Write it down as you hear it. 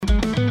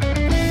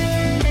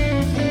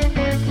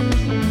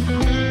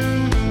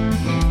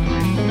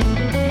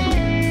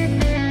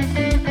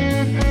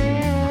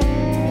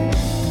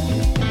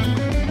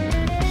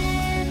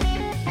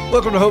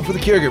Welcome to Hope for the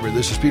Caregiver.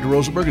 This is Peter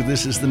Rosenberger.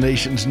 This is the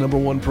nation's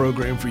 #1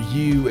 program for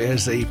you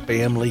as a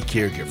family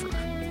caregiver.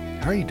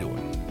 How are you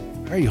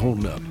doing? How are you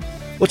holding up?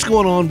 What's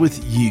going on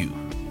with you?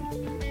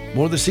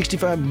 More than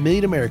 65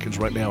 million Americans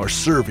right now are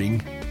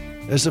serving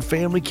as a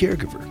family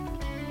caregiver.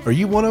 Are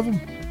you one of them?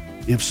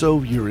 If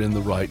so, you're in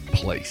the right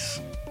place.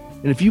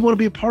 And if you want to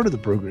be a part of the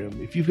program,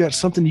 if you've got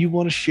something you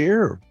want to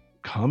share or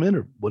comment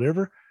or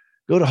whatever,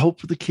 go to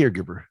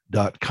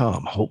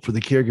hopeforthecaregiver.com.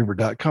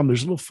 Hopeforthecaregiver.com.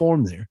 There's a little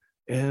form there.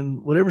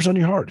 And whatever's on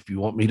your heart, if you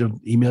want me to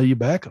email you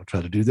back, I'll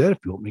try to do that. If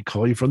you want me to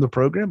call you from the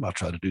program, I'll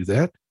try to do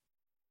that.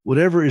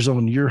 Whatever is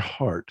on your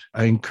heart,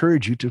 I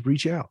encourage you to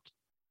reach out.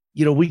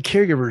 You know, we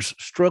caregivers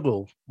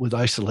struggle with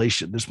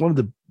isolation. It's one of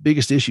the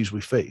biggest issues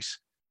we face.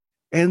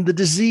 And the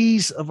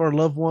disease of our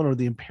loved one or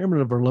the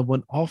impairment of our loved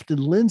one often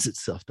lends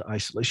itself to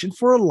isolation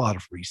for a lot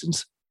of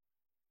reasons.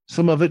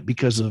 Some of it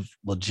because of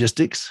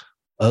logistics,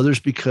 others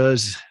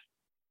because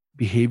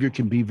behavior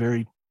can be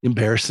very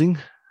embarrassing.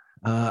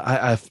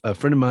 A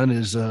friend of mine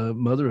is a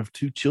mother of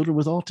 2 children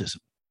with autism,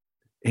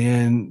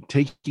 and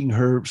taking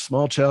her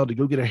small child to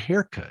go get a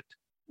haircut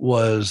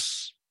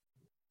was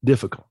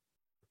difficult.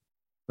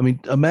 I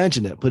mean,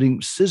 imagine that,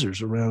 putting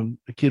scissors around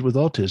a kid with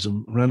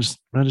autism around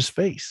his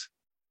face.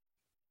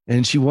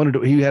 And he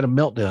had a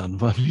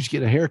meltdown while he was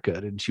getting a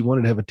haircut, and she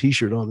wanted to have a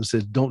t-shirt on that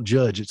says, "Don't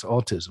judge, it's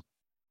autism."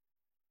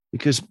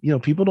 Because, you know,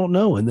 people don't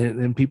know. And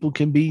then people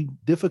can be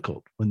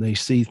difficult when they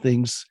see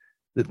things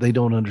that they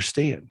don't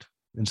understand.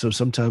 And so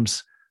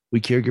sometimes we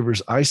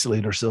caregivers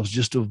isolate ourselves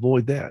just to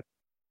avoid that.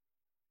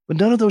 But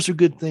none of those are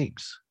good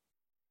things.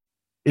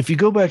 If you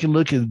go back and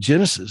look at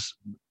Genesis,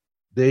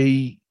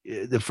 the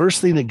first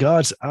thing that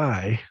God's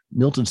eye,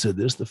 Milton said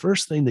this, the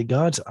first thing that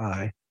God's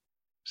eye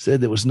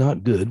said that was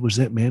not good was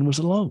that man was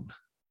alone.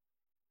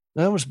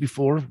 That was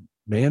before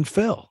man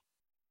fell.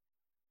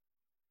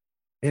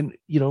 And,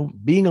 you know,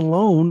 being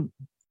alone,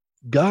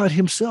 God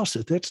himself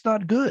said that's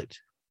not good.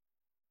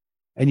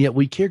 And yet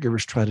we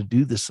caregivers try to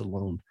do this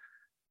alone.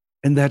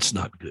 And that's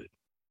not good.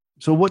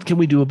 So what can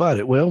we do about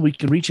it? Well, we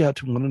can reach out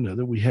to one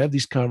another. We have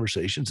these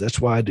conversations.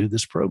 That's why I do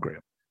this program.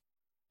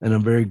 And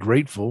I'm very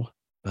grateful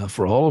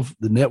for all of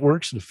the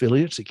networks and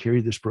affiliates that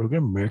carry this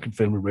program: American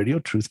Family Radio,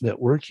 Truth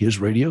Network, His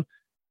Radio,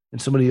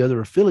 and so many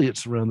other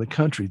affiliates around the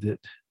country that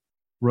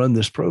run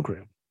this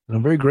program. And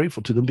I'm very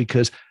grateful to them,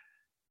 because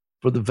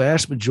for the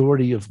vast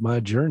majority of my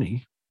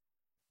journey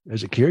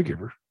as a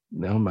caregiver,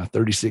 now in my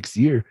 36th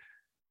year,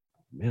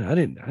 man, I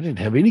didn't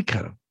have any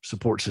kind of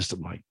support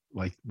system like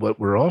what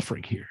we're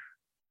offering here.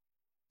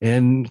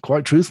 And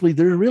quite truthfully,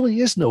 there really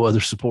is no other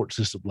support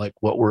system like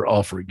what we're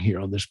offering here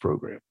on this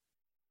program.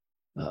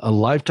 A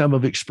lifetime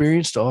of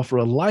experience to offer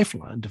a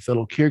lifeline to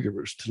fellow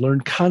caregivers, to learn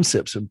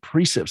concepts and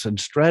precepts and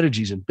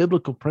strategies and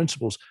biblical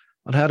principles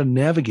on how to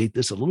navigate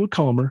this a little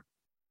calmer,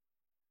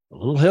 a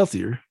little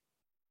healthier,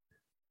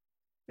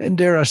 and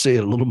dare I say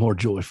it, a little more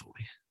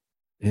joyfully.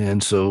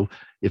 And so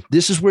if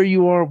this is where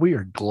you are, we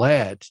are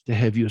glad to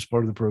have you as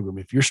part of the program.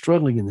 If you're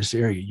struggling in this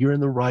area, you're in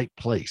the right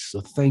place.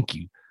 So thank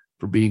you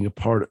for being a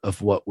part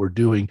of what we're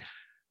doing.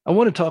 I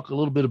want to talk a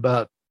little bit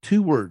about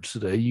 2 words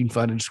today you can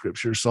find in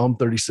Scripture, Psalm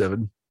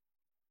 37.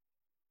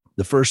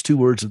 The first 2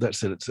 words of that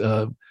sentence,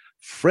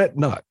 fret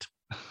not,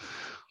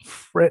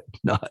 fret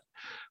not,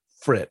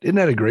 fret. Isn't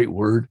that a great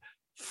word?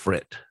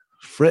 Fret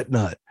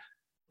not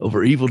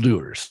over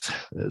evildoers.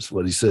 That's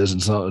what he says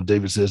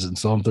David says in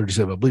Psalm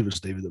 37. I believe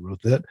it's David that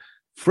wrote that.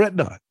 Fret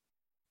not.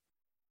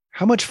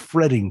 How much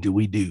fretting do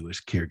we do as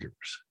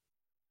caregivers?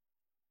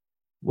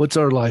 What's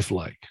our life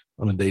like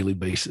on a daily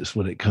basis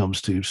when it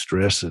comes to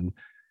stress and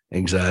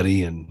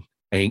anxiety and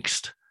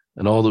angst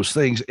and all those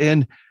things?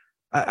 And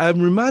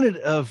I'm reminded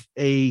of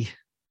a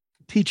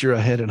teacher I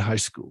had in high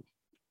school.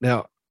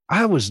 Now,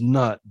 I was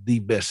not the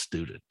best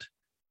student.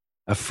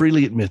 I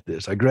freely admit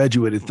this. I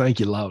graduated, thank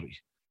you, Loudy.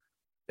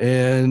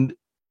 And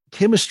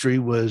chemistry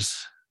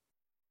was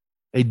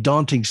a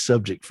daunting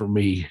subject for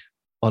me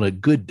on a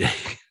good day.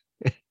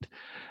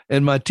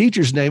 And my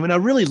teacher's name, and I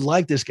really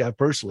liked this guy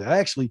personally. I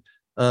actually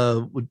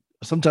would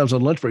sometimes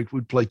on lunch break,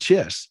 we'd play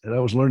chess, and I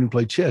was learning to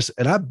play chess,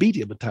 and I beat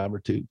him a time or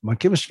two, my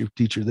chemistry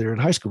teacher there in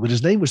high school, but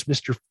his name was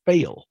Mr.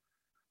 Fail.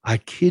 I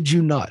kid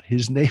you not.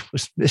 His name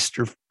was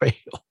Mr.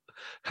 Fail.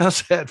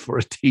 How's that for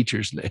a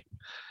teacher's name?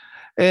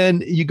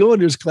 And you go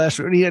into his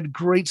classroom, and he had a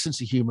great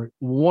sense of humor,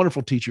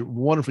 wonderful teacher,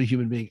 wonderful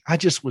human being. I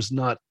just was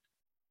not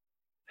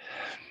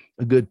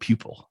a good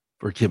pupil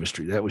for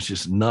chemistry. That was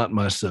just not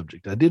my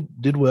subject. I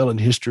did well in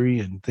history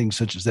and things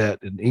such as that,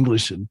 in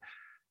English,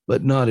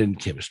 but not in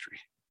chemistry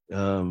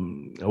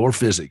or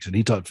physics. And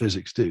he taught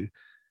physics too.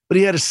 But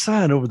he had a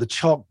sign over the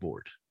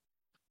chalkboard.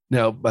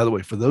 Now, by the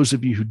way, for those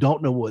of you who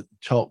don't know what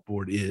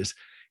chalkboard is,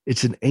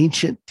 it's an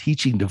ancient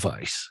teaching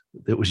device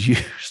that was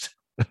used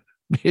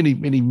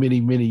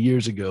many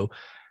years ago.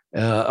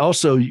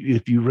 Also,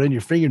 if you ran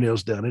your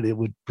fingernails down it, it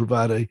would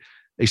provide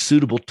a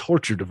suitable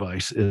torture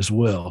device as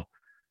well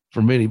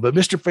for many. But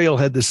Mr. Fail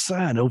had this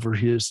sign over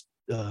his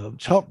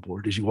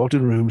chalkboard as you walked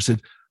in the room. It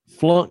said,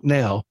 "Flunk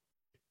now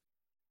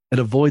and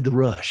avoid the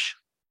rush."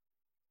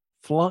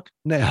 Flunk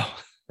now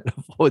and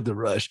avoid the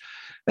rush.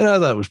 And I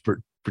thought it was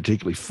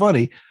particularly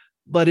funny,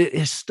 but it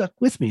has stuck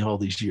with me all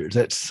these years,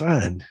 that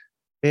sign.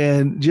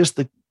 And just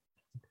I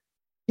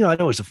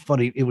know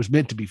it was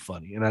meant to be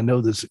funny. And I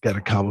know this got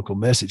a comical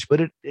message, but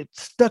it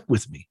stuck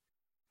with me.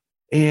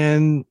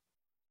 And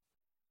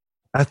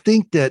I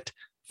think that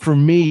for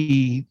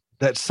me,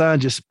 that sign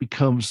just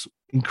becomes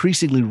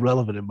increasingly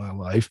relevant in my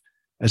life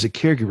as a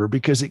caregiver,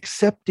 because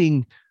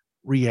accepting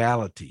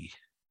reality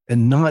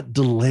and not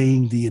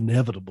delaying the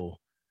inevitable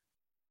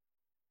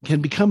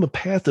can become a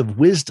path of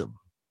wisdom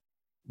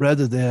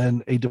rather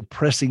than a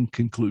depressing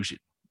conclusion.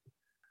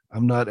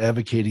 I'm not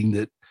advocating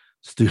that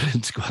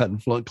students go out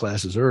and flunk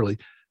classes early,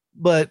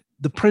 but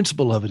the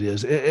principle of it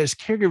is, as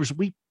caregivers,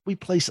 we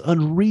place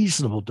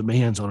unreasonable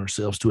demands on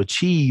ourselves to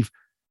achieve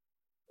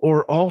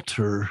or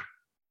alter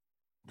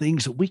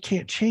things that we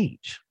can't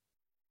change.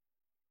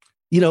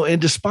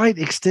 And despite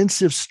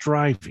extensive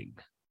striving,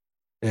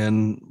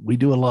 and we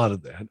do a lot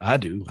of that. I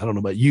do. I don't know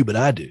about you, but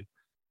I do.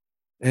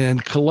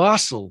 And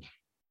colossal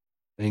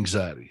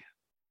anxiety.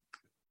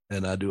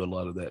 And I do a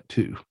lot of that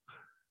too.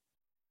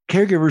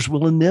 Caregivers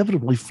will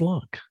inevitably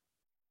flunk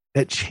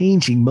at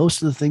changing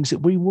most of the things that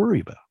we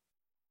worry about.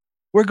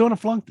 We're going to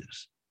flunk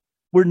this.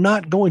 We're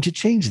not going to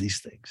change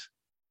these things.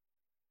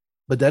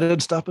 But that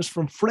doesn't stop us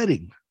from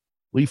fretting.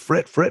 We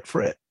fret.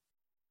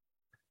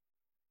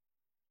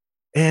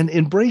 And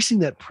embracing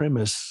that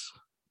premise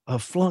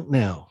of flunk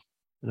now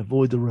and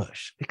avoid the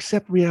rush,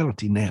 accept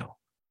reality now,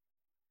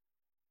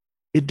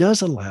 it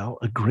does allow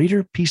a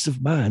greater peace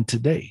of mind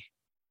today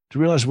to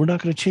realize we're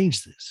not going to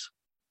change this.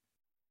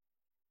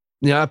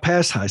 I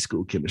passed high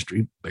school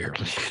chemistry,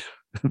 barely.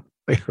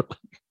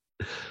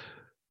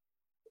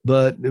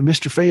 But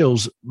Mr.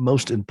 Fayol's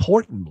most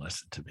important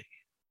lesson to me,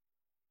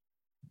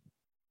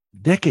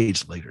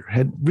 decades later,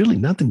 had really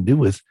nothing to do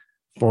with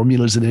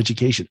formulas in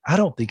education. I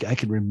don't think I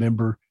can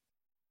remember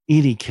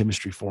any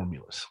chemistry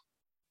formulas.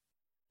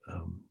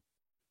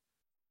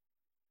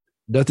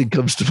 Nothing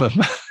comes to my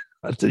mind.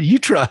 I tell you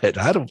try it.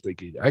 I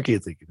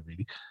can't think of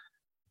any.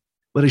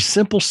 But a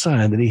simple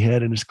sign that he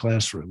had in his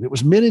classroom, it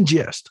was meant in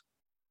jest,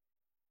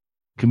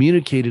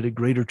 communicated a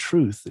greater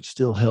truth that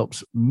still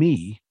helps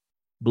me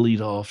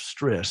bleed off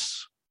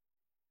stress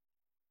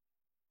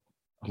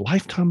a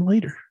lifetime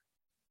later.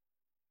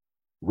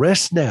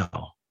 Rest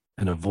now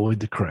and avoid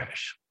the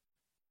crash.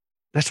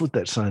 That's what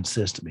that sign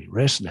says to me.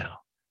 Rest now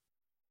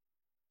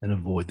and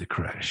avoid the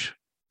crash.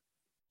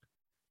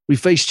 We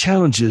face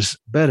challenges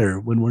better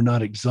when we're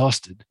not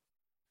exhausted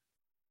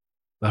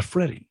by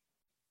fretting.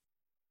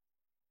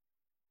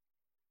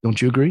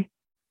 Don't you agree?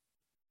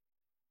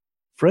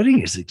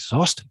 Fretting is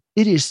exhausting.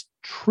 It is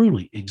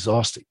truly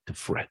exhausting to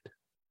fret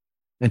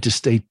and to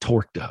stay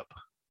torqued up.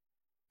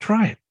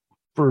 Try it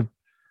for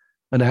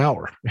an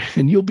hour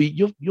and you'll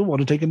want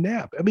to take a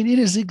nap. I mean, it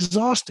is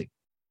exhausting.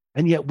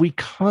 And yet we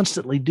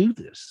constantly do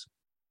this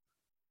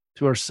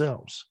to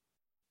ourselves.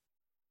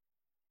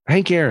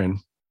 Hank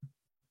Aaron,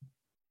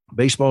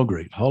 baseball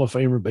great, Hall of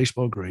Famer,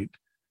 baseball great,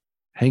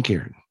 Hank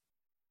Aaron,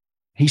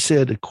 he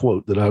said a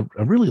quote that I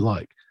really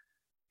like.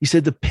 He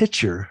said, the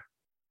pitcher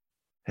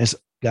has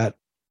got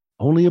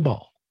only a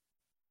ball.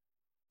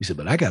 He said,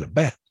 but I got a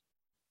bat.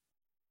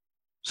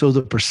 So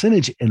the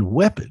percentage in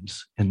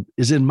weapons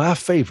is in my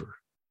favor.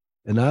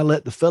 And I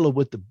let the fellow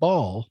with the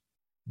ball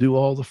do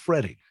all the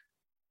fretting.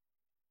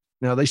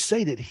 Now, they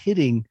say that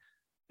hitting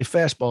a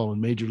fastball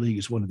in Major League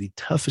is one of the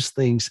toughest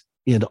things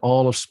in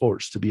all of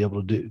sports to be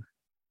able to do.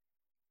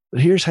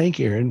 But here's Hank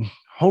Aaron,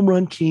 home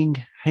run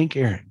king Hank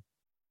Aaron.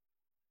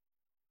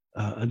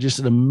 Just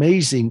an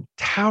amazing,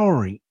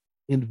 towering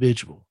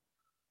individual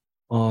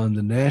on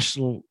the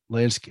national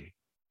landscape.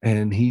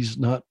 And he's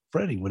not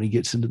fretting when he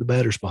gets into the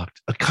batter's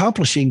box,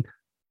 accomplishing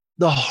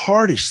the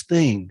hardest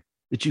thing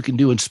that you can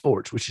do in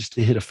sports, which is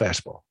to hit a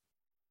fastball,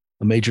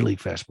 a major league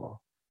fastball.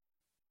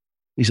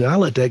 He said, I'll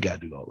let that guy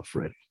do all the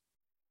fretting.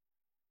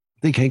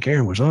 I think Hank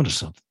Aaron was onto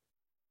something.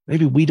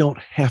 Maybe we don't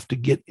have to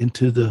get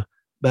into the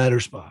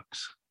batter's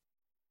box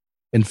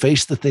and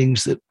face the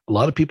things that a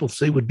lot of people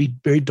say would be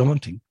very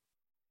daunting.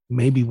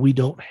 Maybe we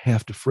don't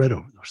have to fret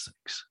over those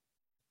things.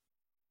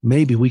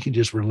 Maybe we can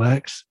just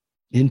relax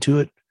into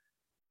it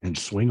and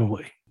swing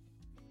away.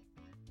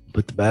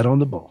 Put the bat on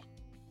the ball.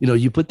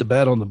 You put the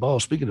bat on the ball,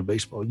 speaking of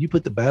baseball, you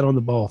put the bat on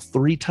the ball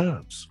 3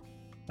 times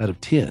out of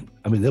 10.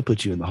 I mean, they'll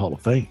put you in the Hall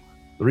of Fame.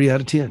 3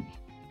 out of 10.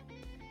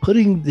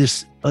 Putting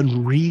this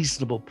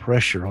unreasonable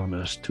pressure on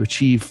us to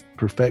achieve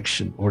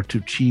perfection or to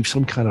achieve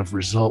some kind of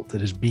result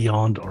that is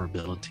beyond our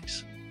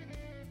abilities.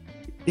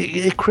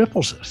 It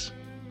cripples us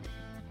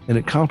and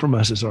it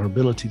compromises our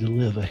ability to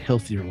live a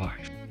healthier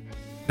life.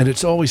 And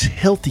it's always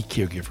healthy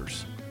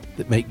caregivers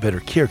that make better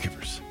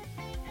caregivers.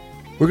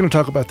 We're going to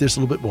talk about this a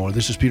little bit more.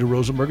 This is Peter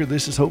Rosenberger.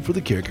 This is Hope for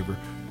the Caregiver.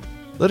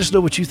 Let us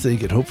know what you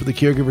think at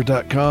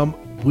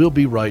hopeforthecaregiver.com. We'll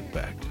be right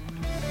back.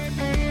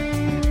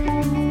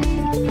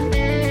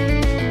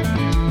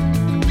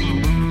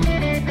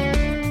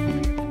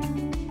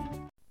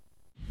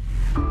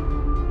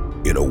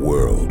 In a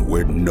world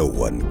where no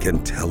one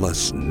can tell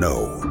us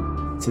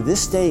no. To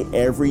this day,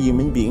 every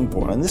human being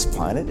born on this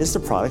planet is the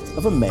product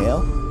of a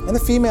male and a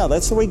female.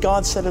 That's the way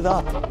God set it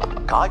up.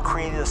 God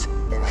created us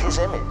in His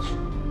image.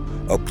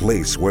 A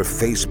place where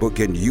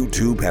Facebook and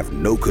YouTube have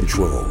no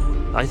control.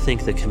 I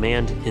think the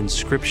command in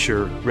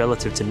Scripture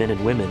relative to men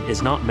and women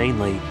is not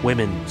mainly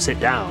women sit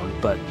down,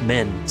 but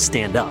men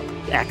stand up,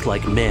 act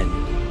like men,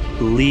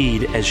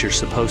 lead as you're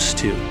supposed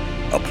to.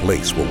 A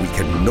place where we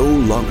can no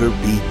longer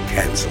be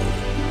canceled.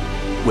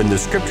 When the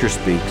Scripture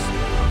speaks,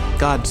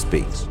 God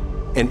speaks.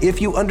 And if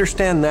you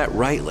understand that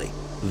rightly,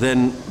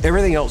 then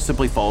everything else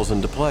simply falls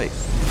into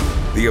place.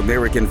 The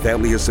American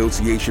Family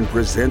Association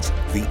presents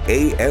the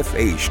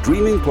AFA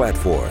streaming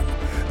platform.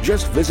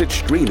 Just visit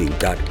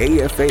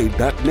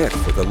streaming.afa.net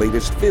for the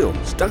latest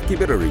films,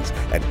 documentaries,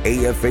 and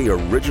AFA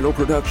original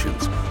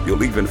productions.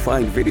 You'll even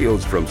find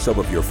videos from some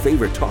of your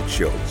favorite talk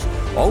shows.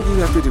 All you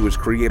have to do is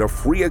create a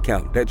free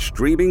account at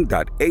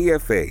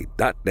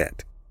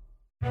streaming.afa.net.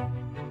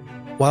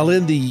 While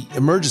in the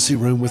emergency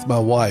room with my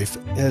wife,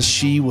 as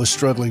she was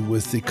struggling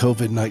with the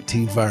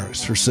COVID-19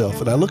 virus herself,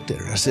 and I looked at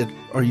her, I said,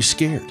 "Are you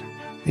scared?"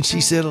 And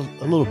she said, a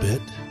little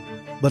bit,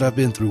 but I've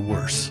been through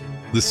worse.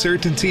 The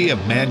Certainty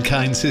of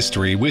Mankind's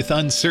History with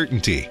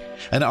Uncertainty,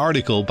 an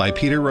article by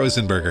Peter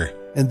Rosenberger.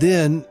 And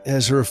then,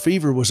 as her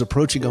fever was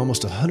approaching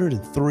almost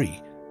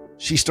 103,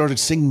 she started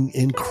singing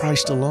 "In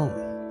Christ Alone."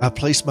 I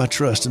place my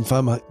trust and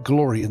find my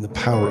glory in the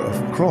power of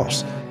the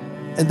cross.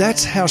 And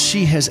that's how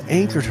she has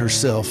anchored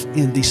herself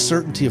in the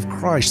certainty of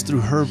Christ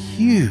through her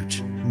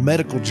huge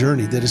medical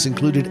journey that has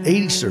included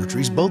 80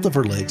 surgeries, both of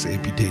her legs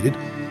amputated,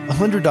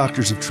 100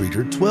 doctors have treated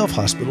her, 12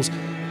 hospitals,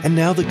 and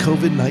now the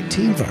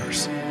COVID-19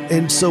 virus.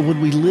 And so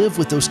when we live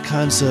with those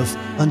kinds of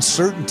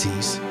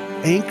uncertainties,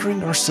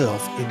 anchoring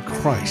ourselves in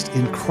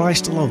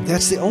Christ alone,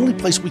 that's the only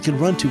place we can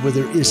run to where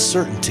there is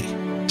certainty.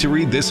 To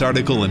read this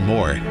article and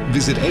more,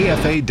 visit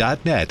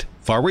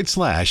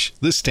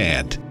afa.net/The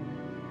Stand.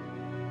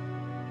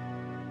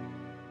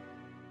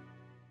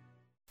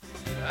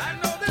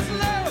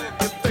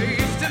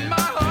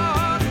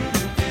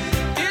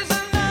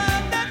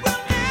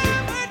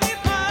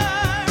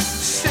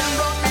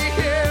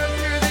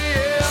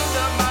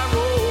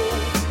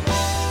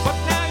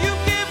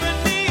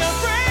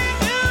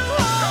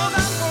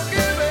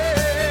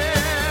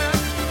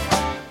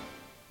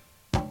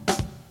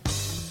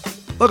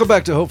 Welcome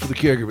back to Hope for the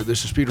Caregiver.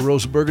 This is Peter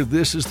Rosenberger.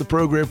 This is the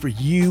program for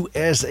you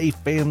as a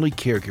family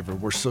caregiver.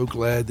 We're so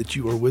glad that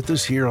you are with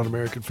us here on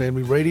American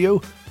Family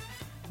Radio,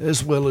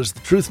 as well as the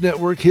Truth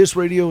Network, His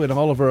Radio, and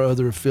all of our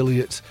other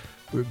affiliates.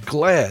 We're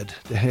glad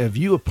to have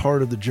you a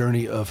part of the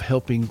journey of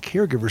helping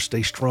caregivers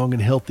stay strong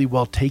and healthy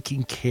while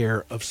taking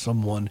care of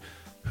someone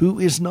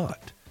who is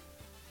not.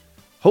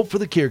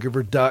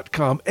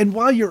 HopeForTheCaregiver.com. And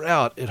while you're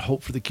out at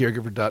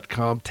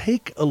HopeForTheCaregiver.com,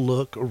 take a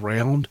look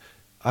around.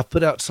 I've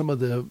put out some of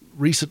the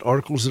recent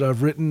articles that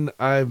I've written.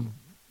 I'm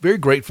very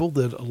grateful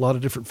that a lot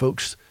of different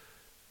folks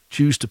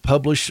choose to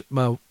publish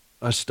my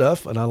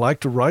stuff, and I like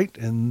to write,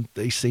 and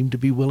they seem to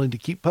be willing to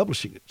keep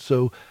publishing it.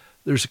 So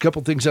there's a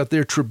couple things out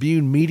there.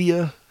 Tribune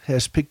Media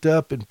has picked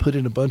up and put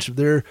in a bunch of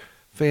their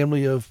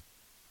family of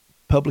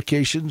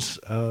publications,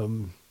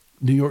 New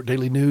York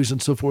Daily News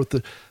and so forth.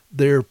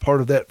 They're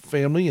part of that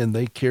family, and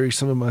they carry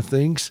some of my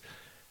things.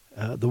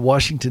 The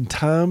Washington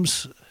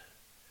Times.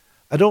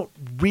 I don't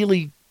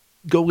really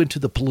go into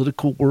the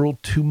political world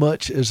too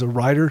much as a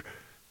writer.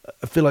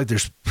 I feel like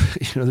there's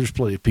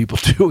plenty of people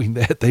doing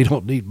that. They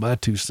don't need my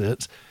 2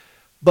 cents.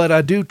 But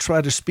I do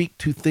try to speak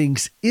to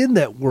things in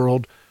that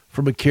world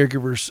from a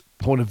caregiver's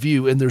point of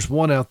view. And there's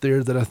one out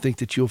there that I think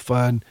that you'll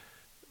find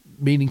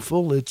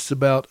meaningful. It's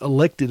about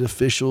elected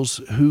officials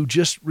who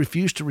just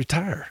refuse to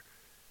retire.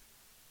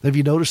 Have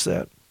you noticed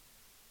that?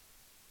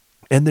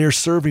 And they're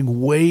serving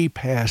way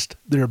past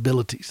their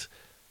abilities.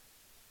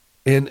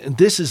 And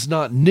this is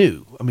not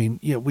new. I mean,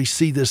 we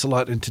see this a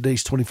lot in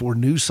today's 24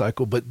 news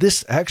cycle, but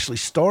this actually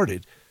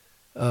started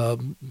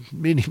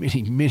many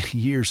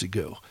years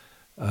ago.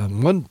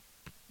 One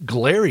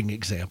glaring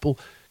example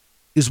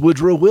is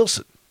Woodrow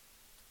Wilson,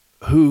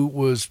 who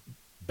was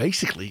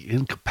basically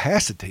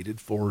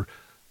incapacitated for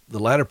the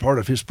latter part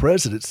of his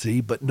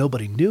presidency, but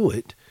nobody knew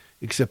it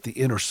except the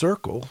inner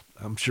circle.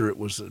 I'm sure it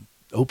was an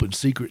open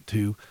secret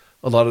to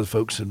a lot of the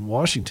folks in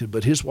Washington,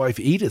 but his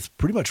wife Edith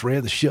pretty much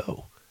ran the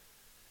show.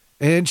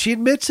 And she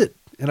admits it.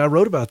 And I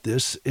wrote about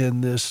this in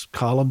this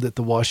column that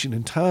the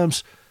Washington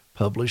Times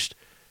published.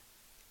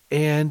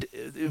 And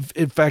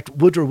in fact,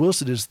 Woodrow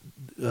Wilson is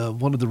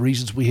one of the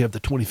reasons we have the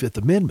 25th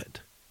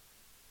Amendment.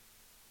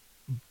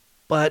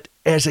 But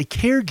as a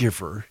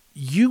caregiver,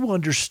 you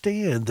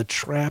understand the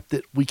trap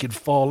that we can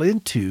fall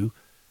into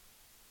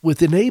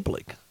with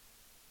enabling.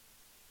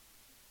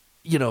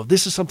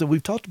 This is something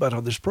we've talked about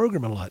on this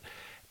program a lot.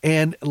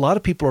 And a lot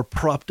of people are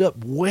propped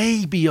up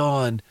way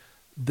beyond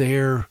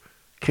their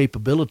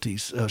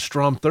capabilities.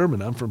 Strom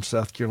Thurmond, I'm from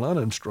South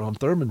Carolina, and Strom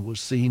Thurmond was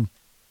seen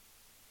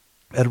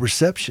at a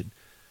reception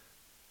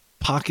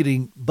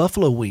pocketing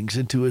buffalo wings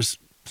into his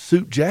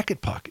suit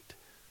jacket pocket.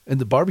 And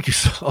the barbecue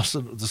sauce,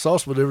 the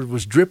sauce, whatever,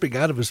 was dripping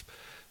out of his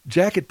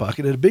jacket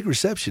pocket at a big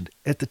reception.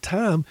 At the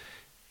time,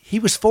 he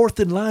was fourth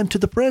in line to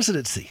the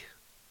presidency.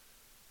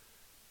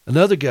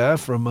 Another guy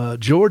from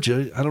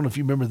Georgia, I don't know if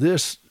you remember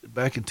this,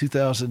 back in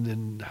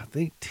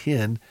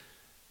 2010,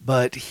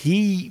 but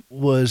he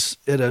was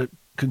at a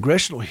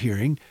congressional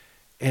hearing,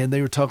 and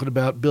they were talking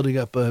about building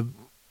up a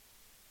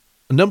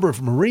number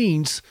of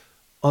Marines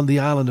on the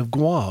island of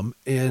Guam.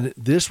 And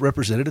this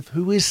representative,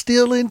 who is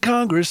still in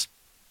Congress,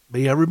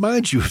 may I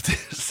remind you of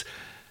this,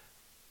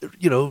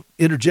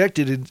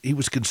 interjected, and he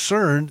was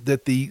concerned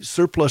that the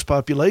surplus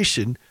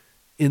population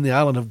in the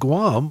island of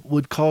Guam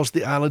would cause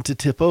the island to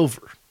tip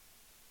over.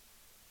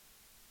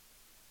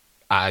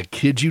 I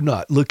kid you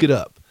not. Look it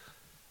up.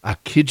 I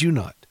kid you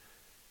not.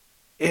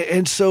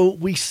 And so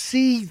we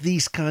see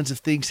these kinds of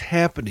things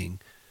happening,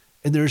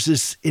 and there's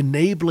this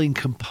enabling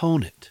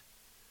component.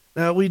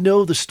 Now, we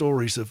know the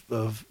stories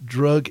of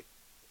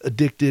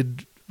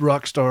drug-addicted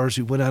rock stars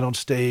who went out on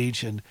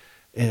stage and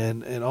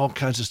all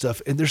kinds of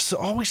stuff. And there's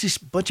always this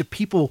bunch of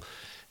people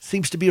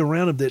seems to be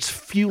around them that's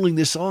fueling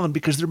this on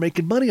because they're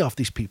making money off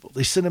these people.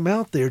 They send them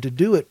out there to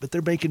do it, but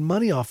they're making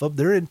money off of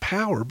them. They're in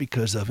power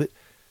because of it.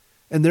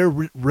 And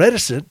they're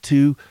reticent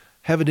to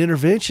have an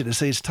intervention and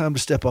say it's time to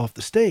step off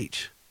the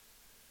stage.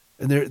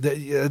 And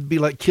it'd be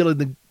like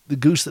killing the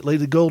goose that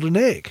laid the golden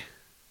egg.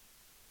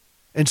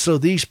 And so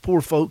these poor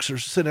folks are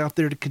sent out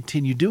there to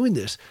continue doing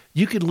this.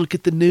 You can look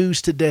at the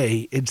news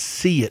today and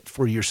see it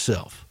for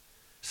yourself.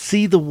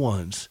 See the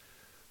ones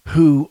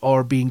who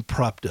are being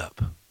propped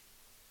up.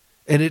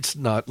 And it's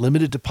not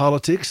limited to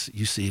politics.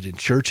 You see it in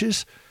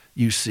churches.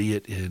 You see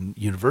it in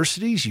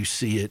universities. You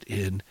see it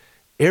in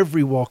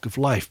every walk of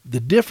life. The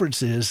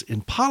difference is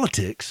in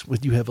politics, when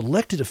you have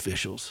elected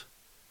officials,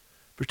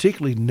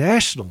 particularly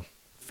national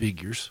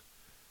figures,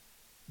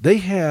 they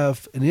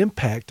have an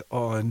impact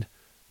on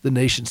the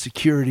nation's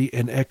security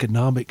and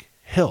economic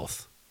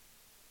health.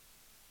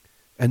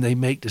 And they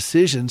make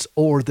decisions,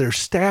 or their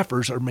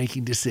staffers are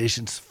making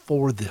decisions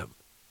for them.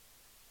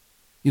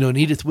 And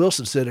Edith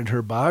Wilson said in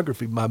her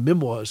biography, my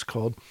memoir is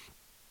called,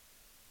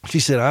 she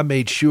said, I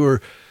made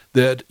sure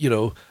that,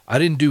 I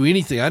didn't do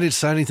anything. I didn't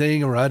sign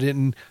anything, or I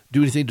didn't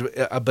do anything,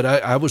 but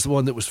I was the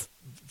one that was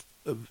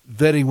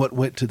vetting what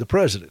went to the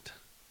president.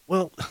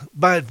 Well,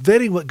 by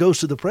vetting what goes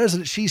to the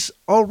president, she's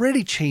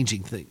already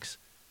changing things.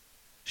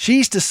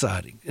 She's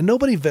deciding. And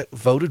nobody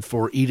voted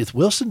for Edith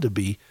Wilson to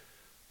be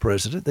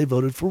president. They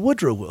voted for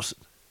Woodrow Wilson.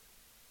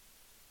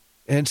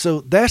 And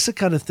so that's the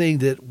kind of thing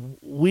that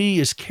we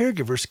as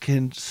caregivers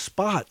can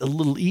spot a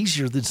little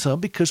easier than some,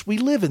 because we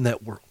live in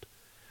that world.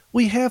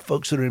 We have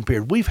folks that are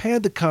impaired. We've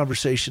had the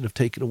conversation of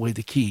taking away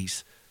the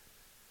keys.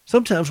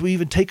 Sometimes we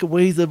even take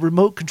away the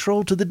remote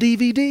control to the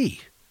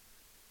DVD.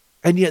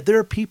 And yet there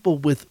are people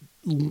with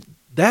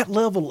that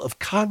level of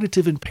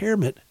cognitive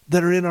impairment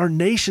that are in our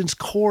nation's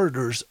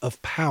corridors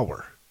of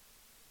power.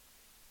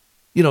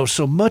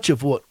 So much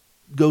of what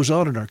goes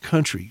on in our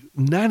country,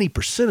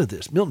 90% of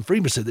this, Milton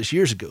Friedman said this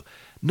years ago,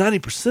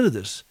 90% of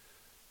this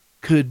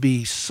could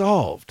be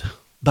solved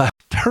by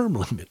term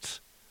limits.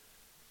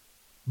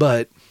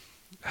 But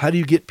how do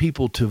you get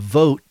people to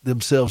vote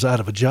themselves out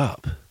of a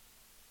job?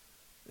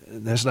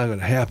 And that's not going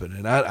to happen.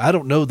 And I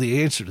don't know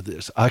the answer to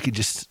this. I can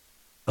just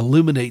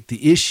illuminate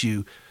the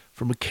issue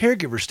from a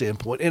caregiver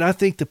standpoint. And I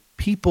think the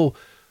people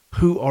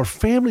who are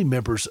family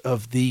members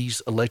of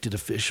these elected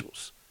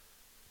officials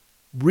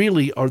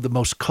really are the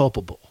most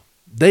culpable.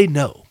 They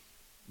know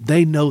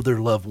their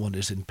loved one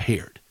is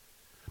impaired,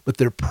 but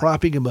they're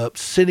propping him up,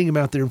 sending him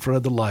out there in front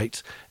of the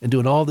lights and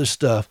doing all this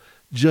stuff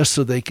just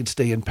so they can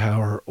stay in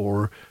power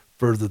or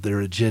further their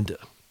agenda.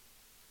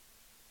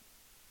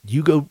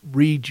 You go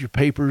read your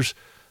papers,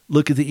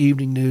 look at the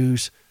evening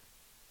news.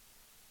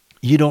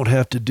 You don't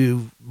have to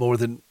do more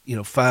than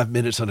 5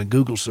 minutes on a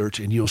Google search,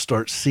 and you'll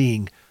start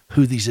seeing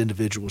who these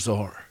individuals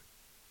are.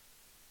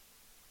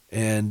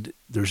 And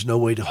there's no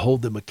way to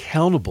hold them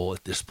accountable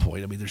at this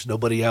point. I mean, there's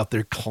nobody out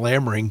there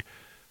clamoring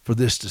for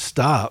this to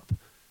stop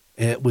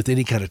with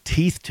any kind of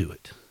teeth to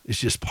it. It's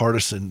just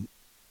partisan,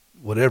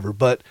 whatever.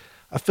 But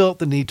I felt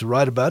the need to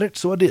write about it,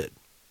 so I did.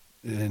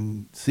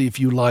 And see if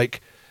you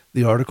like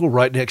the article.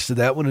 Right next to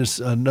that one is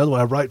another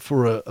one. I write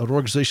for an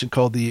organization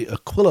called the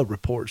Aquila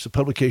Report. It's a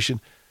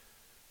publication,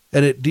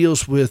 and it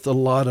deals with a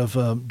lot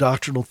of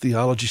doctrinal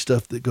theology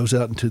stuff that goes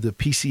out into the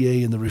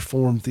PCA and the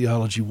Reformed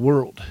theology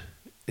world.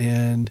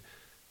 And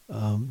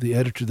the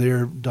editor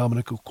there,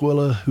 Dominic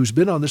Aquila, who's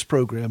been on this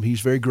program,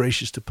 he's very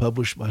gracious to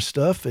publish my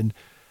stuff. And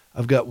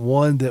I've got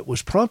one that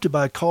was prompted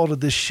by a call to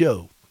this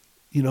show,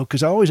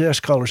 because I always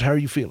ask callers, how are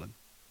you feeling?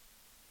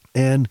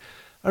 And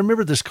I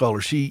remember this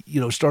caller, she,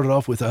 started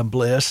off with, I'm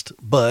blessed,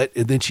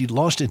 and then she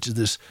launched into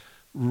this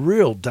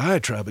real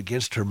diatribe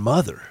against her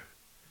mother.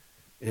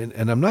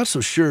 And I'm not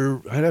so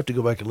sure, I'd have to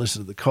go back and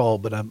listen to the call,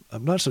 but I'm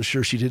not so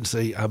sure she didn't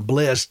say, I'm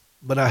blessed,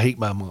 but I hate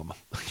my mama,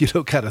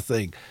 kind of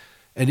thing.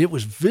 And it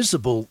was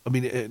visible. I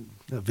mean,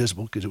 not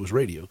visible because it was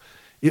radio.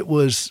 It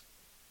was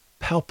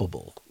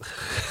palpable,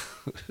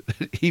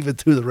 even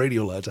through the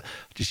radio lines. I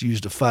just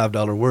used a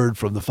 $5 word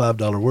from the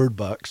 $5 word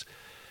box.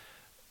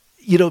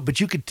 But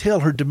you could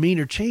tell her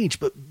demeanor changed.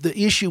 But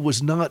the issue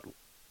was not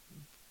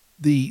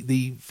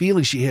the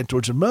feeling she had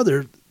towards her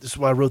mother. This is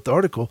why I wrote the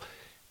article.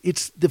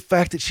 it's the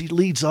fact that she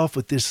leads off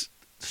with this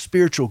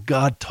spiritual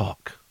God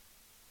talk.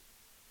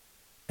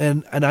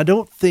 And I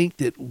don't think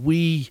that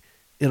we,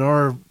 in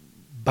our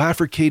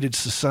bifurcated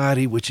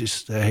society, which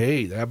is,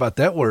 hey, how about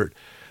that word,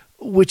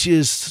 which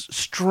is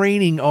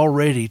straining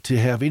already to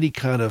have any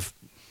kind of,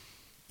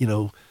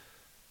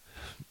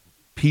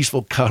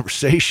 peaceful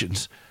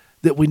conversations,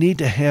 that we need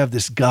to have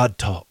this God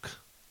talk.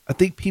 I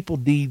think people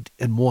need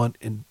and want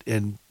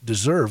and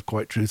deserve,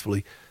 quite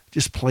truthfully,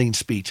 just plain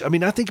speech. I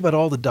mean, I think about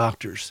all the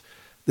doctors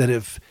that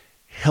have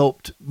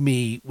helped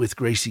me with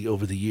Gracie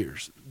over the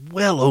years.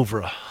 Well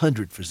over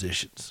 100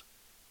 physicians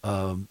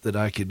that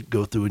I could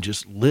go through and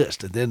just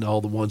list, and then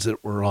all the ones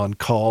that were on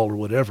call or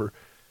whatever.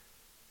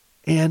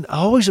 And I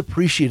always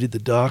appreciated the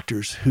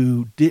doctors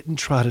who didn't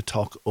try to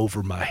talk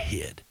over my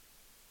head.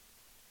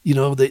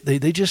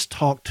 They just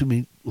talked to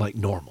me like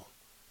normal.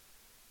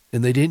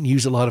 And they didn't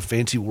use a lot of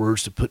fancy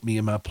words to put me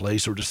in my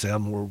place or to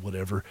sound more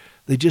whatever.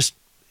 They just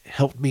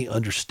helped me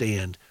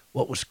understand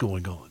what was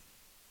going on.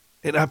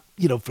 And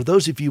for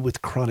those of you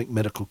with chronic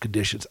medical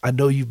conditions, I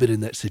know you've been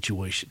in that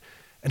situation.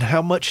 And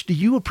how much do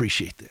you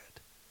appreciate that?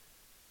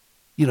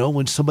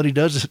 When somebody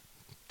does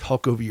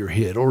talk over your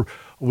head, or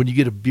when you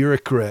get a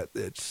bureaucrat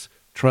that's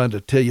trying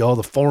to tell you all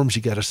the forms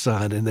you got to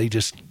sign, and they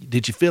just,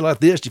 did you feel like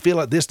this? Did you feel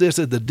like this,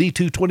 and the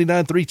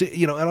D22932,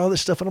 and all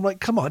this stuff. And I'm like,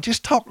 come on,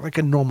 just talk like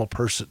a normal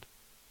person.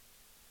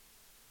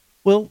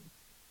 Well,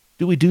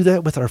 do we do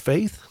that with our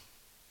faith?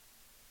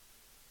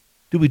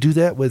 Do we do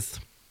that with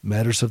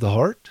matters of the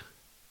heart?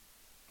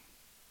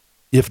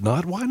 If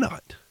not, why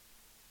not?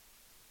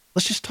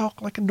 Let's just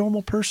talk like a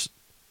normal person.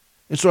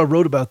 And so I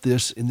wrote about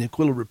this in the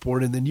Aquila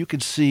Report, and then you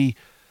can see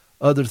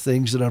other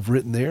things that I've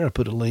written there. I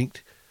put a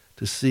link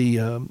to see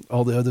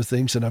all the other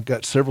things, and I've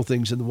got several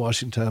things in the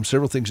Washington Times,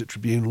 several things at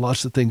Tribune,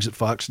 lots of things at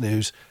Fox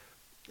News,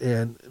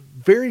 and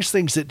various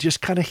things that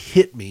just kind of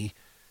hit me.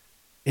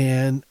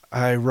 And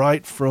I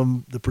write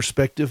from the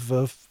perspective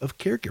of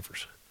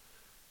caregivers,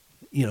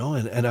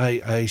 and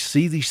I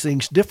see these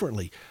things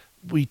differently.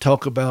 We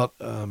talk about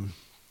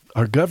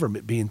our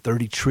government being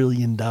 $30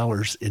 trillion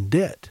in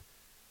debt.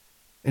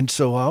 And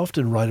so I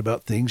often write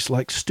about things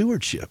like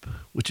stewardship,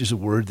 which is a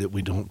word that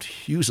we don't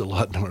use a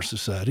lot in our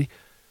society,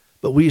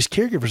 but we as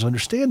caregivers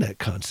understand that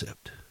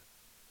concept.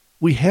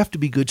 We have to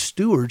be good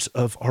stewards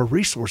of our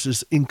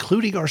resources,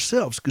 including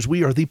ourselves, because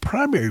we are the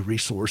primary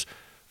resource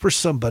for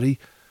somebody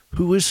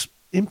who is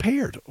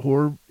impaired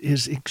or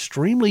is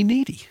extremely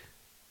needy.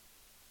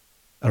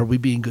 Are we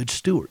being good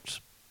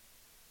stewards?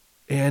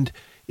 And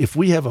if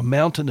we have a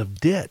mountain of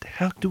debt,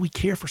 how do we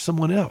care for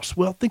someone else?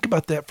 Well, think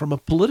about that from a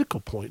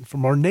political point,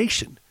 from our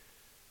nation.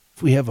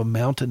 If we have a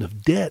mountain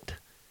of debt,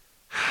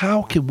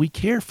 how can we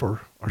care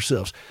for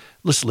ourselves?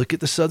 Let's look at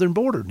the southern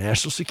border,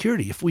 national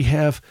security. If we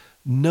have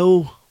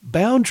no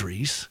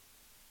boundaries,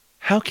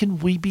 how can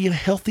we be a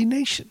healthy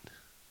nation?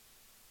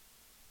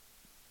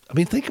 I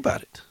mean, think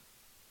about it.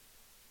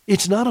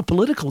 It's not a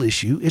political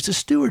issue, it's a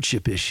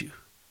stewardship issue.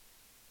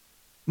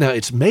 Now,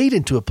 it's made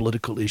into a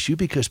political issue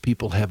because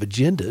people have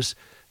agendas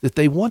that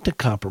they want to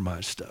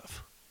compromise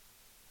stuff.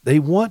 They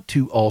want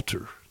to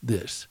alter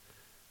this.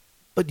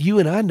 But you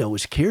and I know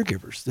as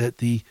caregivers that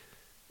the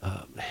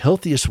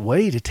healthiest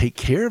way to take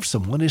care of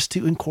someone is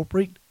to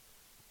incorporate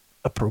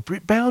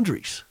appropriate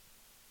boundaries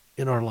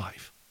in our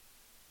life.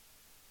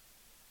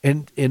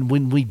 And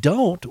when we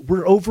don't,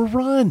 we're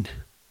overrun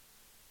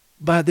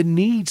by the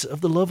needs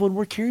of the loved one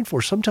we're caring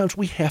for. Sometimes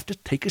we have to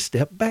take a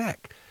step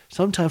back.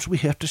 Sometimes we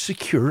have to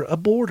secure a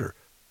border,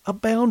 a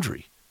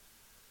boundary.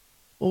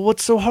 Well,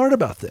 what's so hard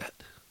about that?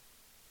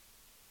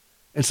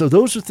 And so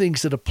those are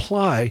things that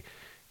apply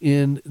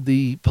in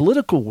the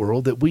political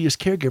world that we as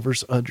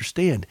caregivers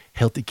understand.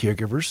 Healthy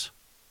caregivers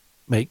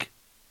make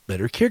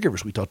better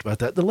caregivers. We talked about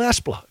that in the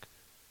last blog.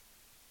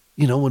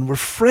 When we're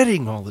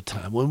fretting all the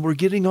time, when we're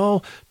getting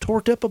all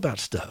torqued up about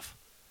stuff.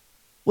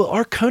 Well,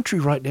 our country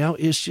right now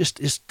is just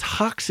this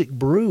toxic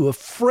brew of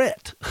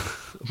fret.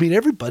 I mean,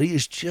 everybody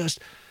is just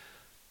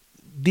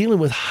dealing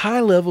with high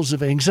levels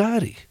of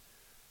anxiety.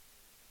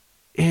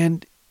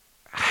 And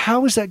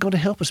how is that going to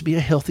help us be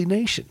a healthy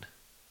nation?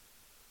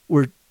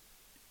 We're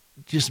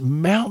just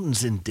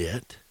mountains in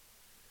debt.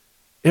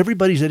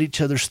 Everybody's at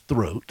each other's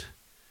throat.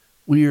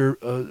 We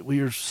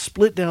are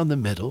split down the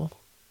middle.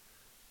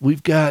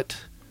 We've got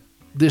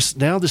this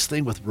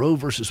thing with Roe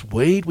versus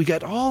Wade. We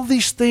got all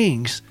these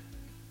things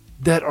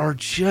that are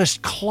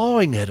just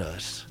clawing at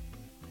us.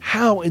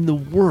 How in the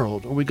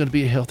world are we going to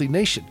be a healthy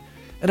nation?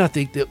 And I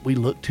think that we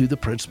look to the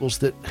principles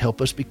that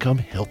help us become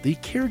healthy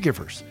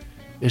caregivers.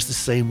 It's the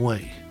same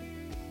way.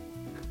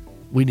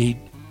 We need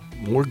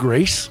more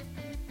grace.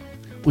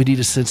 We need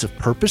a sense of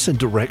purpose and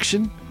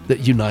direction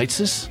that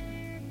unites us.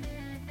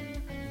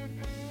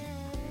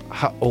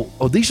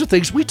 These are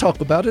things we talk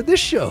about in this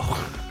show.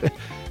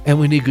 And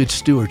we need good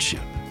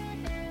stewardship.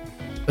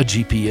 A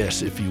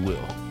GPS, if you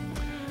will.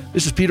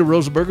 This is Peter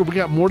Rosenberger. We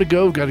got more to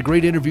go. We've got a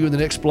great interview in the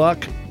next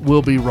block.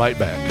 We'll be right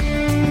back.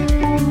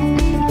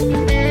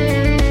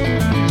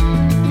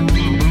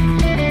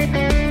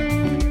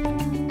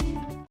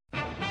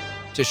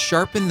 To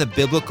sharpen the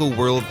biblical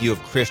worldview of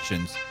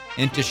Christians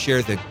and to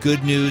share the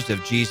good news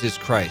of Jesus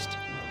Christ.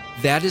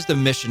 That is the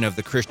mission of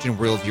the Christian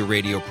Worldview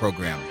radio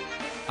program.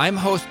 I'm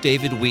host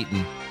David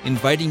Wheaton,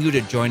 inviting you to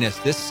join us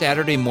this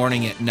Saturday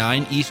morning at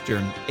 9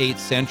 Eastern, 8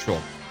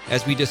 Central,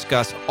 as we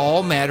discuss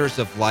all matters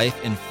of life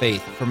and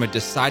faith from a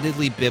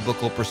decidedly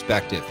biblical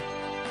perspective.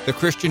 The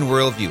Christian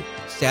Worldview,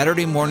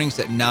 Saturday mornings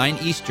at 9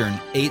 Eastern,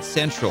 8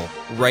 Central,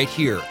 right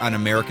here on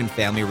American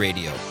Family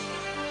Radio.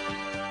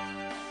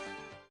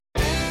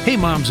 Hey,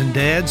 moms and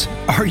dads,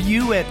 are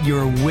you at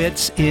your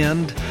wits'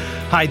 end?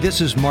 Hi, this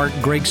is Mark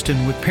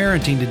Gregston with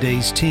Parenting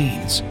Today's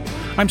Teens.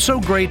 I'm so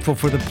grateful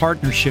for the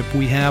partnership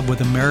we have with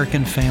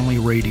American Family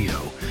Radio.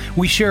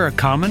 We share a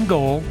common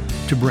goal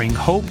to bring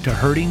hope to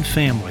hurting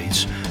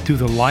families through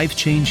the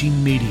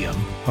life-changing medium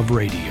of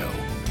radio.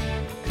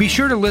 Be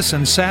sure to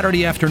listen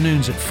Saturday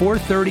afternoons at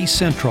 4:30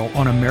 Central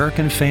on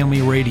American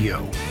Family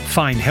Radio.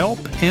 Find help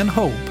and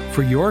hope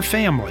for your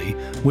family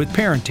with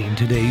Parenting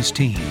Today's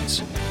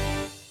Teens.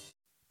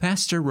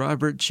 Pastor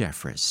Robert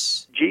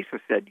Jeffress.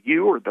 Jesus said,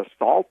 "You are the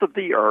salt of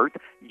the earth.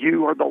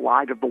 You are the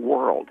light of the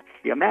world."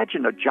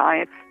 Imagine a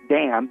giant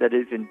dam that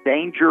is in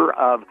danger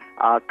of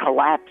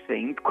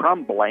collapsing,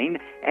 crumbling,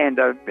 and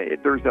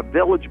there's a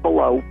village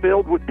below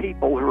filled with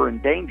people who are in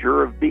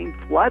danger of being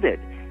flooded.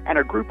 And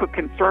a group of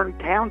concerned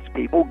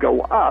townspeople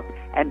go up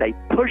and they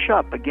push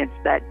up against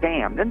that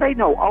dam. And they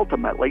know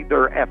ultimately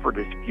their effort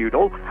is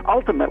futile.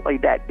 Ultimately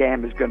that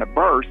dam is going to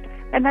burst.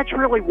 And that's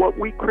really what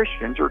we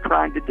Christians are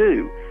trying to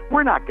do.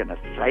 We're not going to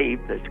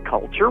save this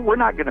culture. We're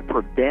not going to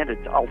prevent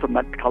its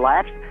ultimate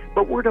collapse,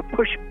 but we're to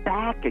push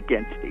back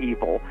against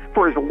evil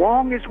for as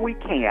long as we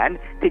can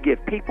to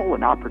give people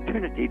an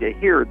opportunity to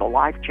hear the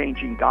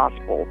life-changing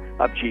gospel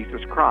of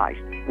Jesus Christ.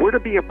 We're to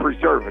be a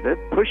preservative,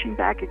 pushing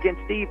back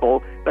against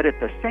evil, but at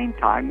the same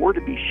time, we're to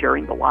be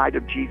sharing the light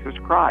of Jesus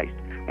Christ.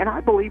 And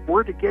I believe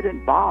we're to get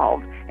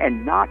involved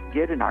and not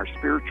get in our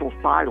spiritual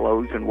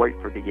silos and wait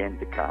for the end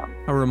to come.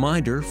 A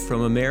reminder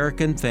from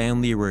American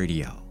Family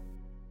Radio.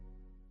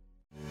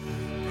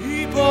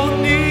 People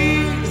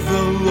need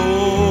the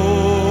Lord.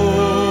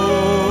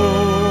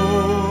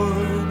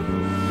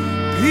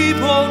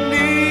 People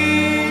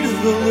need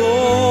the Lord.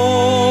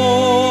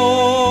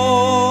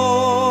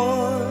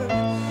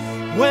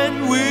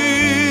 When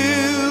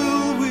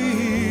will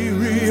we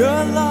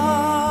realize?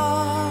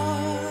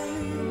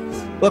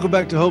 Welcome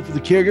back to Hope for the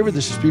Caregiver.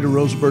 This is Peter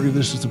Rosenberger.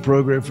 This is the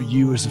program for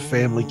you as a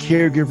family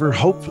caregiver,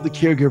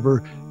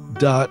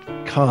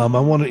 hopeforthecaregiver.com. I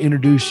want to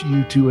introduce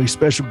you to a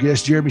special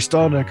guest, Jeremy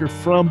Stalnecker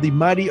from the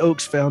Mighty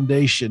Oaks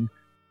Foundation.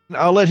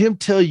 I'll let him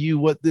tell you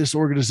what this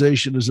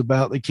organization is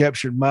about. They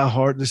captured my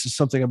heart. This is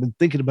something I've been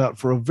thinking about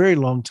for a very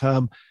long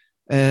time,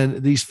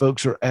 and these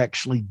folks are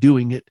actually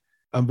doing it.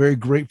 I'm very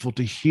grateful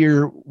to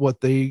hear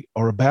what they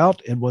are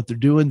about and what they're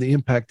doing, the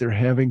impact they're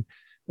having.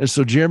 And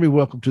so, Jeremy,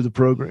 welcome to the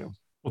program.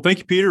 Well, thank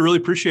you, Peter. Really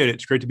appreciate it.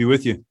 It's great to be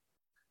with you.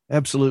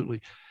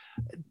 Absolutely.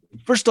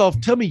 First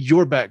off, tell me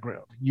your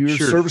background. You're a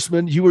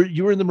serviceman. You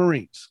were in the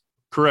Marines.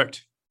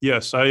 Correct.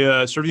 Yes.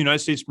 I served the United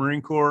States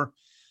Marine Corps.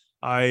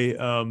 I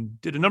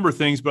did a number of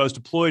things, but I was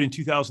deployed in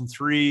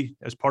 2003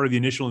 as part of the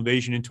initial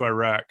invasion into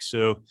Iraq.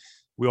 So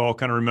we all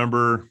kind of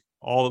remember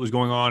all that was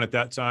going on at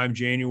that time,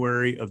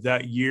 January of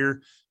that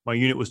year. My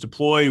unit was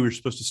deployed. We were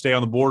supposed to stay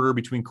on the border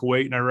between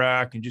Kuwait and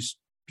Iraq and just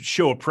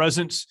show a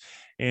presence.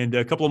 And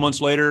a couple of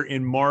months later,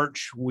 in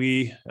March,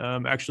 we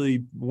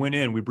actually went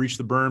in. We breached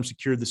the berm,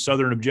 secured the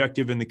southern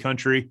objective in the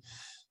country,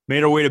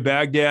 made our way to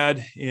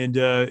Baghdad, and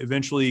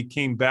eventually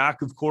came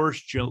back, of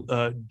course,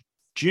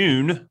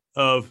 June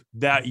of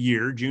that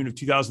year, June of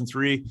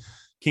 2003,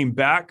 came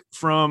back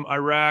from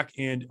Iraq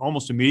and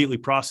almost immediately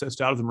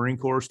processed out of the Marine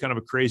Corps. It's kind of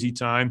a crazy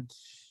time.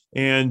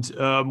 And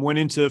went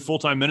into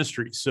full-time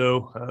ministry.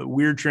 So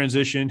weird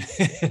transition.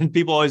 And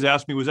people always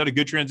ask me, was that a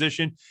good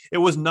transition? It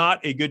was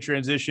not a good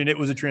transition. It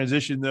was a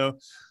transition, though.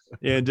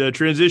 And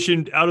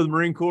transitioned out of the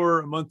Marine Corps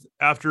a month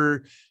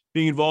after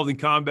being involved in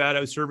combat. I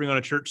was serving on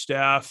a church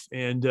staff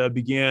and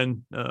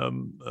began a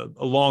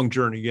long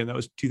journey. Again, that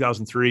was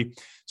 2003.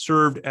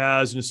 Served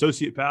as an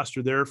associate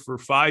pastor there for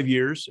 5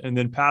 years and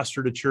then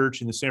pastored a church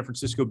in the San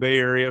Francisco Bay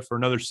Area for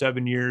another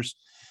 7 years.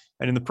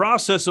 And in the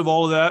process of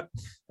all of that,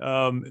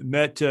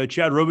 met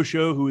Chad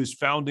Robichaux, who is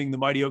founding the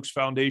Mighty Oaks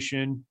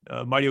Foundation,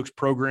 Mighty Oaks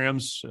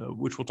programs,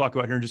 which we'll talk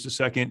about here in just a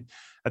second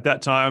at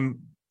that time.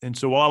 And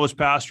so while I was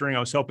pastoring,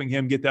 I was helping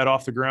him get that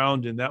off the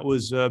ground. And that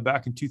was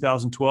back in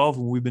 2012.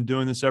 And we've been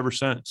doing this ever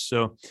since.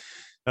 So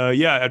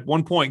at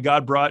one point,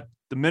 God brought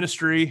the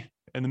ministry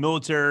and the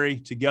military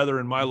together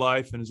in my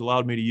life and has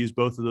allowed me to use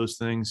both of those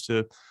things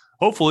to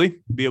hopefully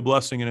be a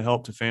blessing and a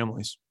help to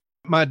families.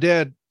 My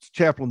dad's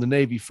chaplain in the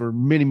Navy for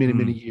many, many,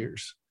 many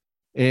years.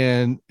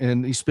 And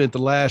he spent the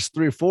last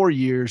 3 or 4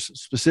 years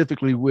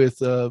specifically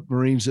with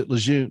Marines at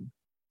Lejeune.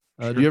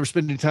 Do you ever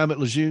spend any time at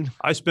Lejeune?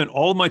 I spent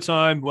all of my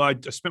time. Well, I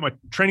spent my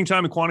training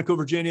time in Quantico,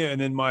 Virginia, and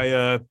then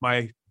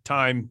my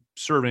time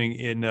serving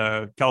in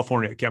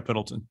California at Camp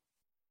Pendleton.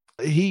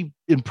 He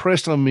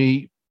impressed on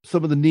me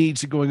some of the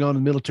needs going on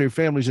in military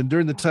families. And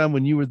during the time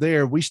when you were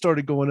there, we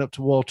started going up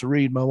to Walter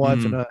Reed, my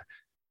wife and I.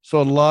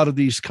 Saw a lot of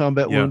these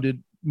combat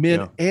wounded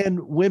men and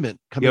women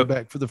coming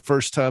back for the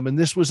first time. And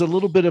this was a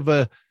little bit of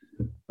a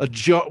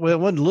jar. Well, it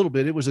wasn't a little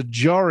bit. It was a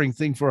jarring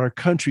thing for our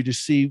country to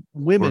see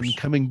women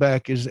coming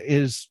back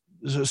as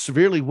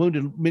severely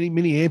wounded, many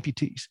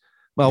amputees.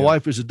 My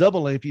wife was a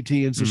double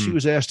amputee, and so she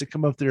was asked to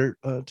come up there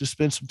to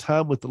spend some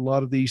time with a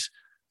lot of these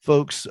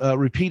folks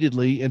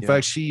repeatedly. In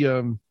fact, she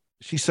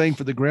sang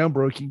for the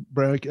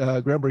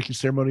groundbreaking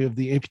ceremony of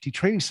the amputee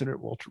training center at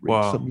Walter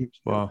Reed some years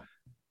ago. Wow.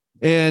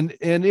 And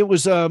it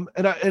was and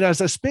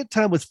as I spent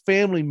time with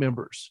family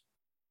members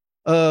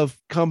of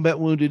combat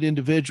wounded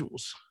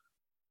individuals,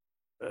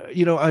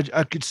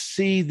 I could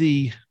see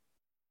the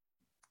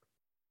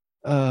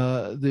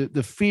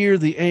fear,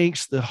 the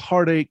angst, the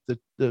heartache,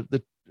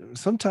 the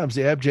sometimes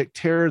the abject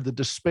terror, the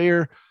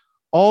despair.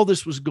 All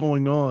this was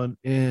going on,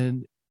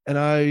 and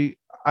I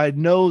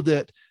know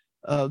that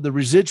the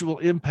residual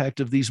impact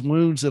of these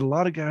wounds that a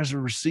lot of guys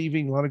are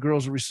receiving, a lot of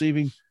girls are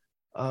receiving,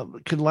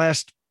 can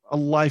last a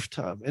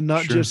lifetime, and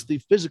not just the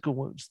physical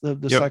wounds,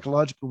 the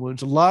psychological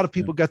wounds. A lot of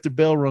people got their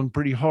bell rung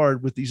pretty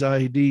hard with these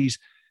IEDs,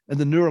 and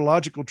the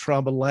neurological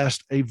trauma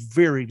lasts a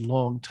very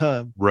long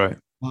time. Right.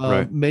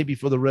 Maybe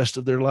for the rest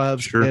of their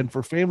lives. And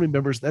for family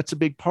members, that's a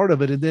big part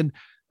of it. And then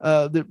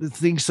the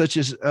things such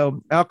as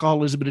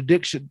alcoholism and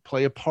addiction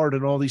play a part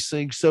in all these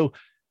things. So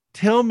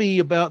tell me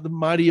about the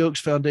Mighty Oaks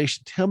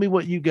Foundation. Tell me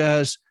what you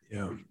guys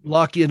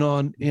lock in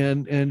on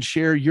and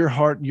share your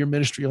heart and your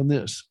ministry on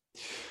this.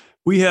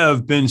 We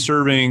have been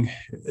serving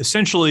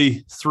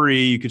essentially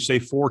 3, you could say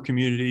 4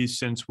 communities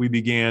since we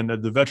began.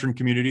 The veteran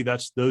community,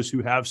 that's those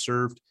who have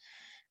served.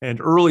 And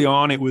early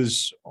on, it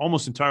was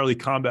almost entirely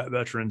combat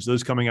veterans,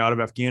 those coming out of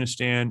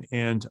Afghanistan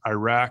and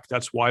Iraq.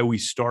 That's why we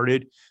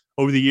started.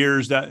 Over the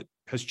years, that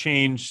has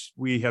changed.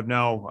 We have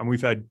now, we've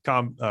had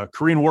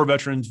Korean War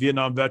veterans,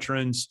 Vietnam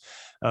veterans,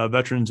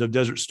 veterans of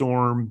Desert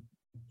Storm,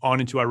 on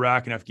into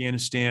Iraq and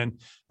Afghanistan.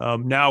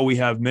 Now we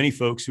have many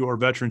folks who are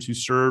veterans who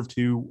served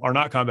who are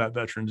not combat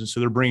veterans. And so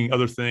they're bringing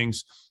other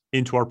things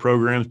into our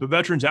programs. But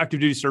veterans, active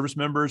duty service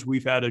members,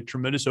 we've had a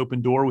tremendous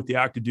open door with the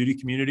active duty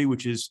community,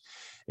 which is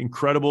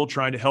incredible,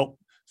 trying to help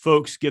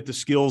folks get the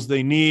skills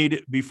they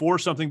need before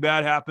something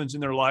bad happens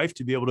in their life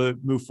to be able to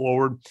move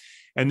forward.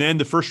 And then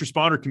the first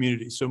responder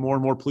community. So more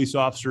and more police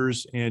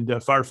officers and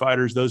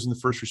firefighters, those in the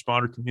first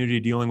responder community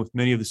dealing with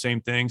many of the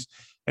same things.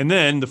 And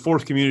then the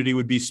 4th community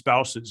would be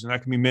spouses, and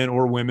that can be men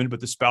or women, but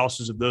the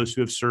spouses of those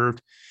who have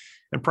served.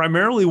 And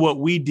primarily what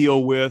we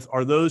deal with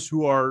are those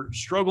who are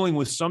struggling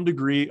with some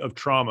degree of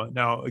trauma.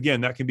 Now,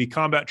 again, that can be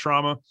combat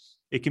trauma.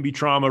 It can be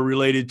trauma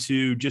related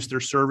to just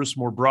their service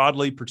more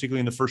broadly,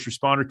 particularly in the first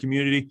responder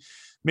community.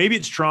 Maybe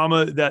it's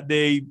trauma that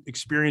they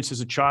experienced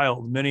as a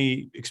child.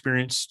 Many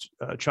experienced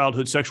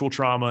childhood sexual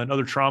trauma and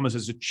other traumas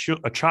as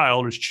a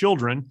child, as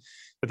children,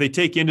 that they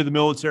take into the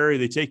military,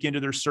 they take into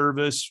their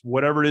service,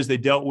 whatever it is they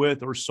dealt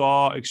with or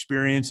saw,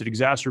 experienced, it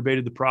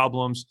exacerbated the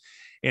problems.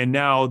 And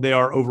now they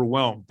are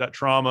overwhelmed. That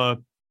trauma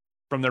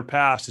from their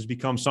past has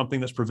become something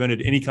that's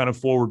prevented any kind of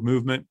forward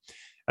movement.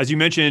 As you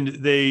mentioned,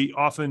 they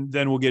often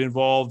then will get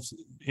involved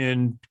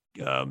in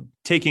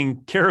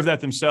taking care of that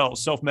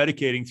themselves,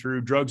 self-medicating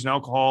through drugs and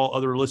alcohol,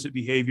 other illicit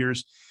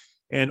behaviors.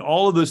 And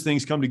all of those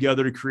things come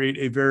together to create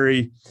a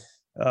very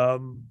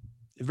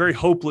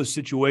hopeless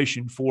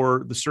situation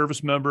for the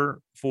service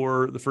member,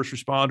 for the first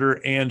responder,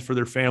 and for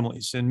their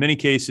families. In many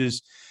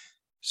cases,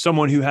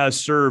 someone who has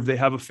served, they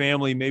have a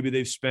family, maybe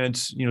they've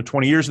spent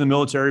 20 years in the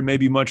military,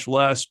 maybe much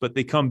less, but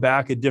they come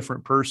back a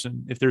different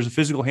person. If there's a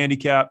physical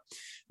handicap,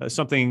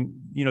 something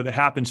that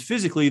happens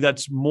physically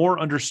that's more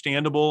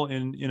understandable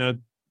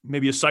in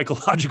maybe a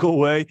psychological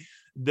way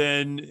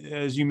than,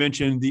 as you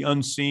mentioned, the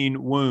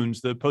unseen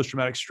wounds, the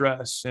post-traumatic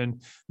stress.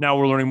 And now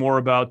we're learning more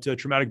about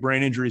traumatic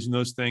brain injuries and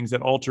those things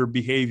that alter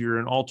behavior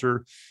and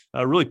alter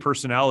really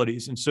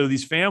personalities. And so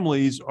these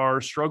families are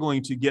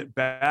struggling to get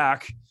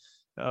back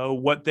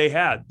what they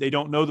had. They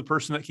don't know the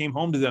person that came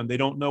home to them. They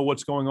don't know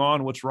what's going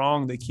on, what's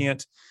wrong. They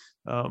can't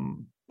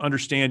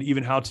understand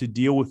even how to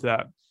deal with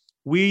that.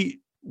 We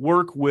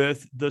work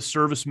with the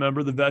service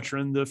member, the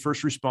veteran, the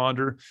first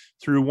responder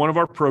through one of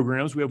our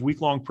programs. We have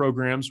week-long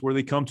programs where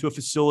they come to a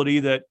facility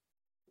that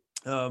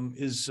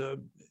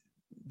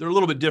they're a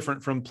little bit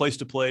different from place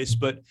to place,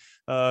 but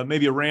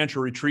maybe a ranch or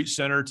retreat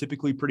center,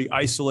 typically pretty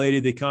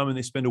isolated. They come and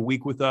they spend a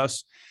week with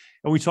us.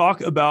 And we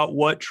talk about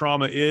what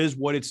trauma is,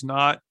 what it's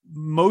not.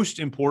 Most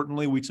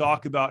importantly, we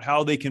talk about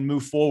how they can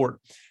move forward,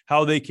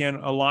 how they can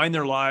align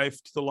their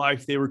life to the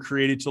life they were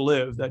created to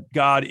live, that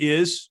God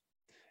is.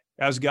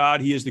 As God,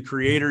 He is the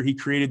creator. He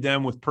created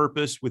them with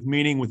purpose, with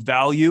meaning, with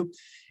value.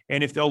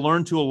 And if they'll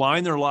learn to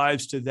align their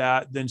lives to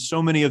that, then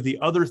so many of the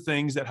other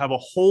things that have a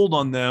hold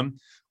on them,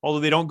 although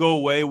they don't go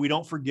away, we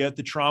don't forget,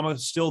 the trauma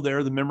is still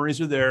there, the memories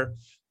are there,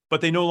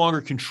 but they no longer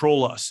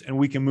control us, and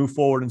we can move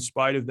forward in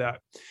spite of that.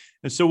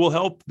 And so we'll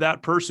help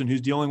that person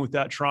who's dealing with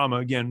that trauma,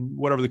 again,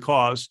 whatever the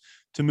cause,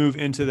 to move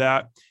into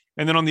that.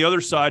 And then on the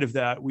other side of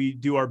that, we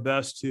do our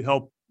best to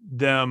help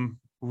them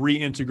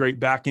reintegrate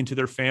back into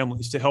their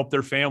families, to help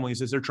their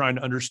families as they're trying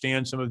to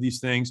understand some of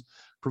these things,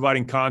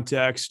 providing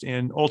context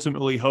and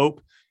ultimately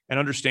hope and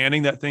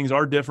understanding that things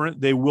are different.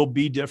 They will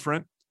be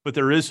different. but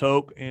there is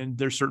hope, and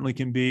there certainly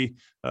can be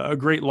a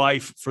great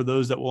life for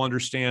those that will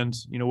understand,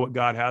 what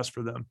God has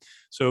for them.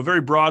 So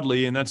very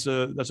broadly, and that's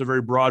a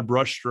very broad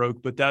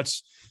brushstroke, but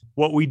that's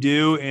what we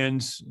do.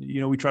 And,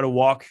 we try to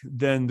walk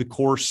then the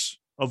course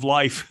of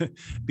life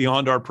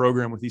beyond our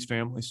program with these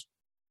families.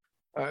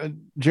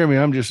 Jeremy,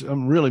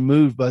 I'm really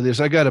moved by this.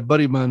 I got a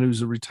buddy of mine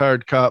who's a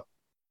retired cop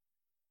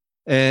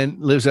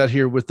and lives out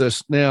here with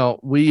us now.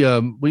 We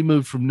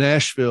moved from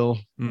Nashville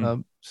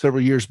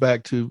several years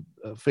back to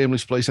a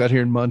family's place out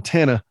here in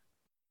Montana.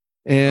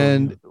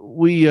 And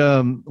we,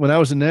 when I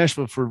was in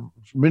Nashville for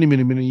many,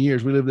 many, many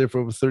years, we lived there for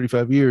over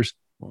 35 years.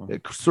 Wow.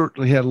 It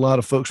certainly had a lot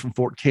of folks from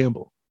Fort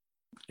Campbell,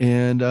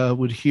 and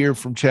would hear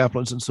from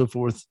chaplains and so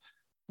forth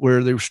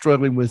where they were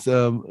struggling with,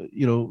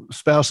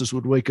 spouses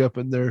would wake up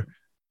and their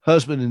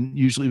husband, and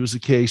usually was the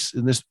case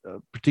in this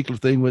particular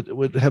thing,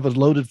 would have a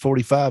loaded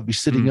 45, be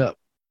sitting up.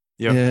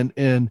 Yep.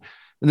 And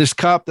this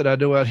cop that I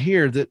know out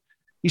here, that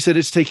he said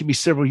it's taken me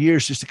several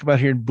years just to come out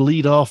here and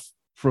bleed off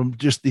from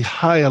just the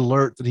high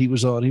alert that he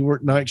was on. He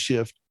worked night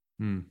shift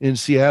in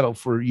Seattle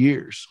for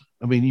years.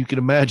 I mean, you can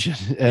imagine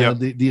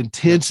the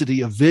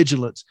intensity of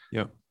vigilance.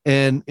 Yep.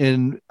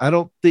 And I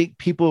don't think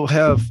people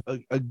have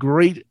a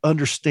great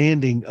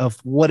understanding of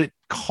what it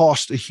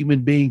costs a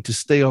human being to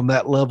stay on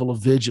that level of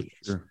vigilance.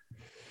 Sure.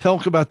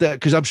 Talk about that,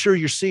 because I'm sure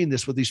you're seeing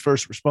this with these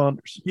first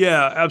responders.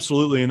 Yeah,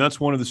 absolutely. And that's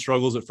one of the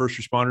struggles that first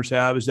responders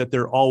have, is that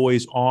they're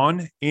always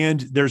on and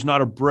there's not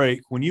a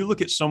break. When you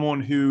look at someone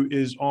who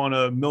is on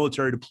a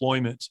military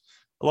deployment,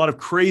 a lot of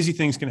crazy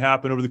things can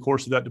happen over the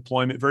course of that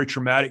deployment. Very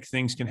traumatic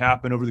things can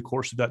happen over the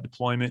course of that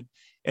deployment.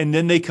 And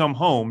then they come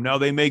home. Now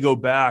they may go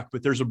back,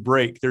 but there's a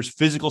break. There's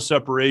physical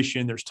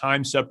separation. There's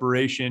time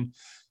separation,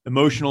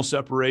 emotional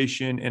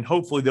separation, and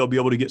hopefully they'll be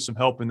able to get some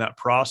help in that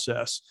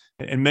process.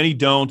 And many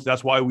don't.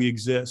 That's why we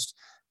exist.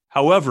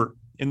 However,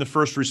 in the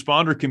first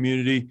responder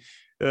community,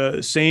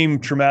 same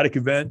traumatic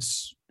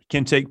events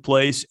can take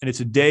place, and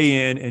it's a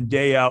day in and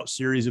day out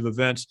series of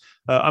events.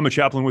 I'm a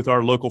chaplain with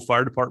our local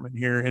fire department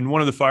here, and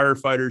one of the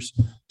firefighters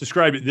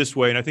described it this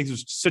way, and I think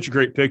this was such a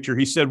great picture.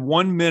 He said,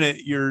 1 minute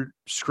you're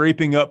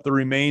scraping up the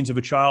remains of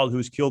a child who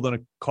was killed in a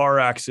car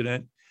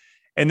accident,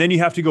 and then you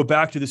have to go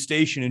back to the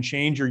station and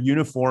change your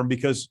uniform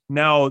because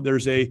now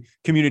there's a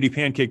community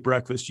pancake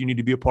breakfast you need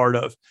to be a part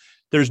of.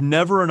 There's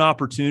never an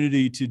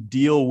opportunity to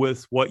deal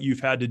with what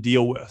you've had to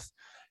deal with.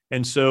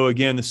 And so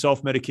again, the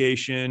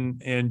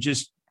self-medication and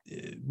just,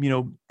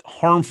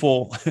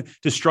 harmful,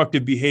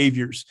 destructive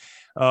behaviors,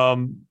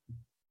 then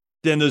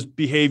those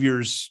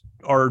behaviors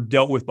are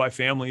dealt with by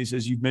families,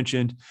 as you've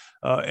mentioned.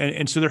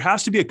 And so there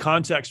has to be a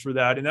context for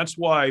that. And that's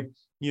why,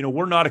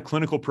 we're not a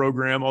clinical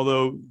program,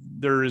 although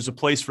there is a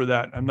place for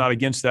that. I'm not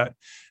against that.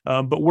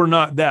 But we're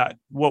not that.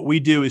 What we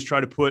do is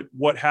try to put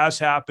what has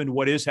happened,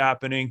 what is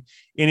happening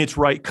in its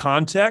right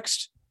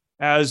context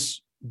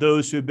as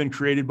those who have been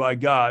created by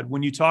God.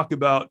 When you talk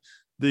about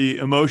the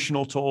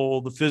emotional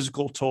toll, the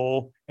physical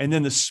toll, and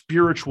then the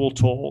spiritual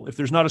toll, if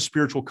there's not a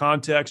spiritual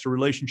context or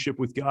relationship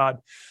with God,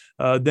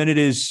 then it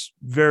is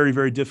very,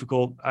 very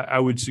difficult. I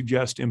would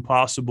suggest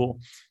impossible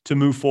to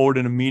move forward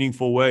in a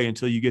meaningful way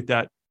until you get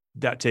that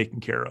taken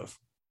care of.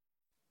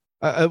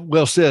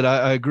 Well said.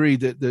 I agree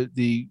that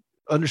the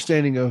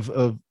understanding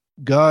of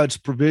God's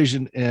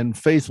provision and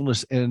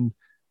faithfulness and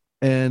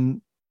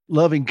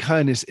loving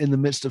kindness in the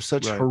midst of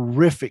such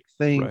horrific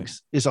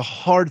things is a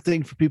hard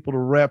thing for people to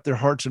wrap their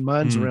hearts and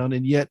minds around.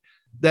 And yet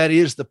that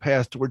is the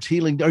path towards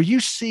healing. Are you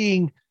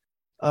seeing,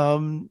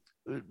 for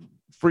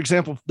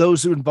example,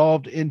 those who are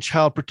involved in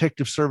child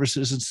protective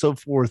services and so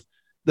forth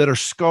that are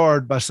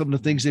scarred by some of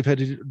the things they've had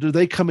to do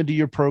they come into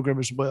your program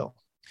as well?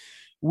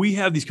 We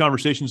have these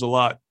conversations a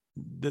lot.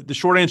 The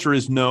short answer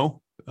is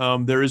no.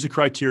 There is a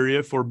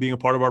criteria for being a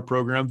part of our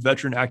program: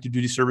 veteran, active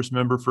duty service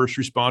member, first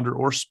responder,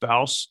 or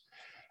spouse.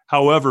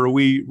 However,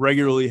 we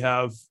regularly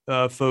have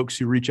folks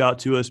who reach out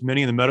to us,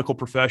 many in the medical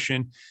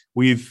profession.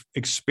 We've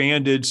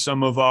expanded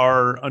some of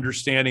our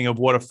understanding of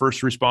what a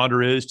first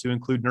responder is to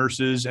include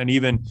nurses and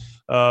even,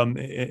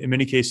 in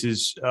many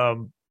cases,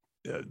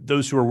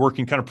 those who are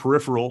working kind of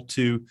peripheral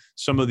to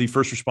some of the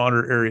first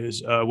responder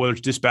areas, whether it's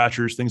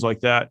dispatchers, things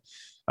like that,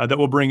 that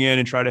we'll bring in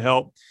and try to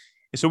help.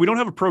 And so we don't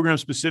have a program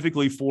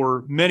specifically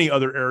for many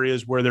other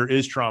areas where there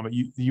is trauma.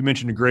 You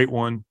mentioned a great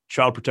one,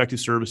 child protective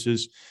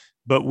services.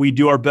 But we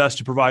do our best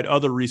to provide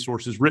other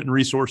resources, written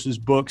resources,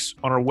 books.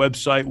 On our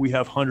website, we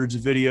have hundreds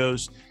of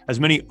videos, as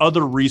many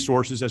other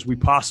resources as we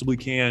possibly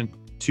can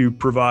to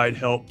provide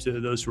help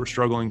to those who are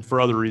struggling for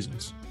other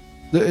reasons.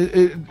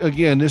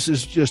 Again, this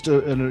is just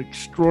an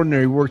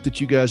extraordinary work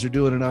that you guys are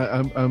doing, and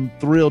I'm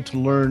thrilled to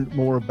learn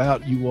more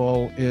about you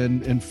all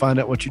and find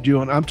out what you're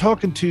doing. I'm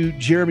talking to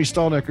Jeremy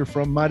Stalnecker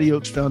from Mighty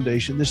Oaks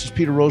Foundation. This is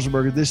Peter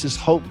Rosenberger. This is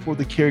Hope for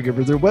the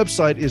Caregiver. Their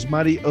website is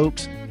Mighty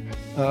Oaks.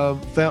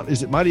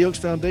 Is it Mighty Oaks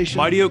Foundation?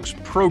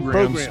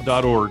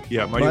 MightyOaksPrograms.org.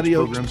 Yeah,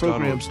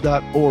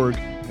 MightyOaksPrograms.org.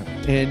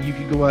 And you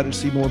can go out and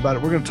see more about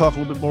it. We're going to talk a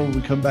little bit more when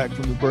we come back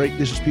from the break.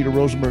 This is Peter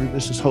Rosenberger.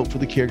 This is Hope for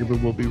the Caregiver.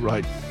 We'll be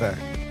right back.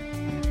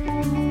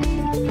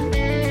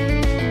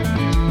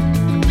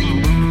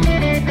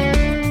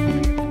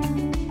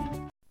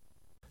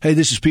 Hey,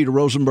 this is Peter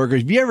Rosenberger.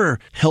 Have you ever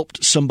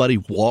helped somebody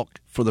walk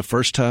for the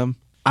first time?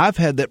 I've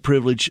had that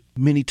privilege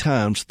many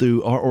times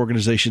through our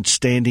organization,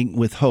 Standing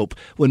with Hope.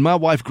 When my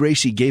wife,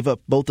 Gracie, gave up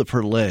both of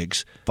her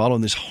legs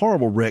following this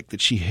horrible wreck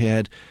that she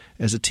had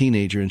as a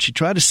teenager, and she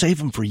tried to save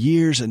them for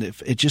years, and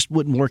it just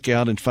wouldn't work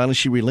out, and finally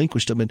she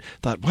relinquished them and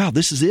thought, wow,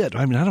 this is it.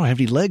 I mean, I don't have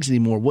any legs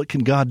anymore. What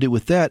can God do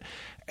with that?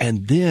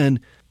 And then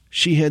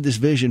she had this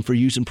vision for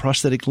using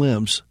prosthetic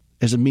limbs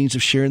as a means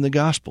of sharing the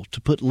gospel,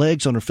 to put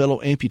legs on her fellow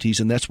amputees,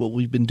 and that's what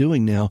we've been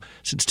doing now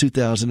since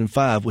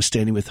 2005 with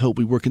Standing with Hope.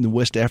 We work in the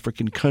West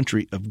African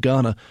country of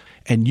Ghana,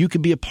 and you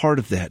can be a part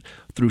of that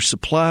through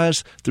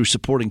supplies, through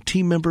supporting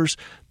team members,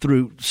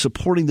 through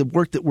supporting the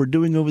work that we're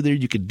doing over there.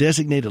 You could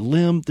designate a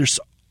limb. There's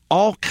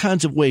all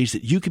kinds of ways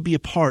that you could be a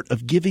part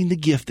of giving the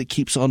gift that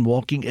keeps on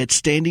walking at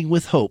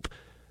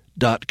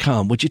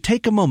standingwithhope.com. Would you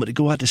take a moment to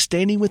go out to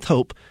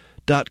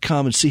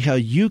standingwithhope.com and see how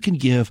you can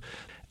give?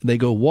 They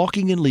go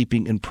walking and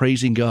leaping and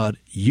praising God.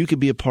 You can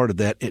be a part of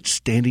that at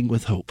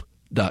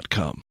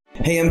standingwithhope.com.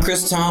 Hey, I'm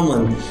Chris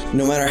Tomlin.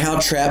 No matter how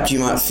trapped you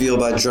might feel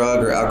by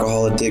drug or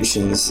alcohol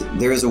addictions,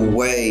 there is a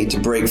way to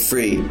break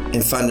free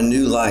and find a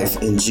new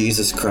life in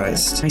Jesus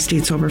Christ. I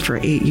stayed sober for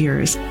 8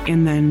 years,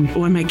 and then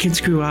when my kids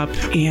grew up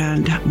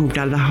and moved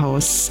out of the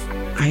house,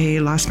 I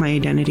lost my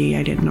identity.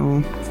 I didn't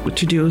know what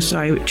to do, so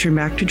I turned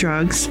back to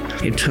drugs.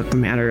 It took a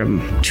matter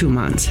of 2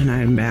 months, and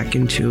I'm back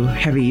into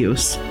heavy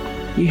use.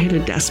 You hit a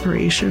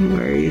desperation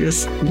where you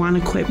just want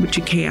to quit, but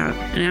you can't.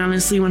 And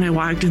honestly, when I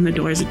walked in the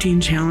doors of Teen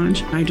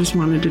Challenge, I just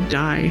wanted to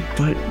die.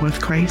 But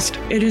with Christ,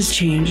 it has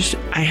changed.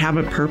 I have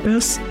a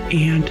purpose,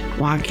 and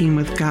walking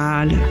with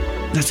God,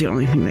 that's the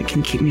only thing that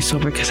can keep me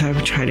sober, because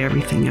I've tried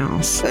everything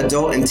else.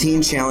 Adult and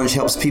Teen Challenge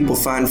helps people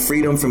find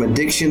freedom from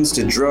addictions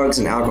to drugs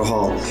and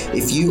alcohol.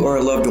 If you or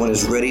a loved one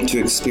is ready to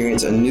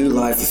experience a new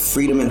life of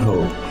freedom and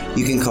hope,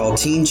 you can call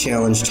Teen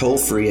Challenge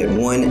toll-free at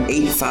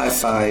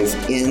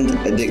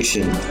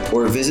 1-855-END-ADDICTION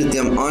or visit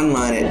them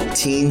online at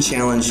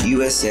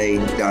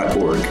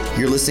teenchallengeusa.org.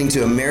 You're listening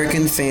to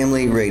American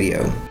Family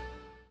Radio.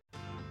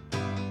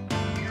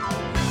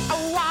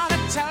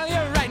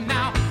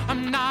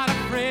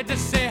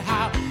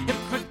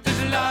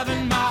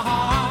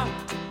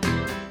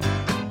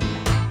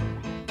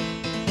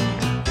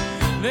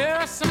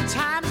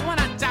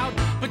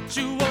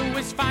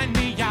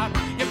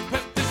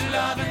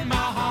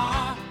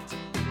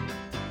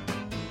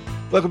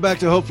 Welcome back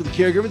to Hope for the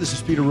Caregiver. This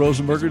is Peter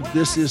Rosenberger.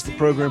 This is the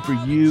program for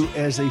you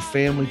as a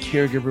family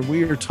caregiver.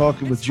 We are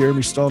talking with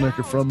Jeremy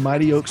Stallnecker from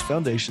Mighty Oaks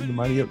Foundation. The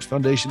Mighty Oaks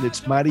Foundation,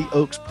 it's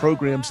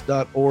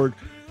mightyoaksprograms.org,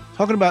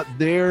 talking about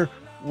their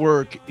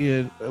work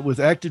with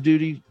active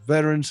duty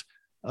veterans,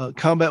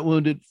 combat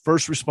wounded,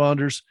 first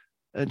responders,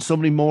 and so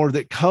many more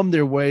that come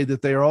their way,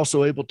 that they are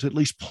also able to at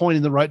least point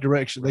in the right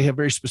direction. They have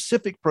very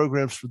specific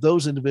programs for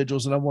those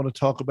individuals, and I want to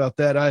talk about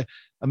that. I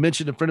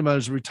mentioned a friend of mine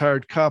who's a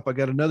retired cop. I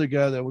got another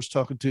guy that I was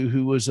talking to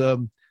who was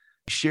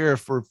sheriff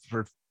for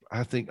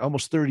I think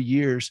almost 30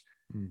 years.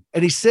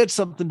 And he said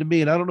something to me,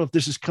 and I don't know if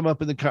this has come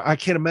up I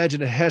can't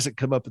imagine it hasn't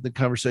come up in the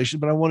conversation,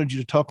 but I wanted you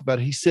to talk about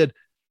it. He said,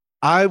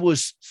 I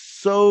was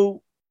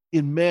so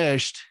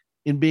enmeshed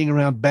in being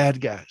around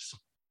bad guys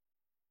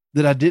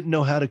that I didn't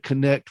know how to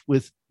connect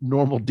with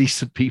normal,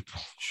 decent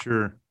people.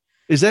 Sure.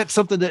 Is that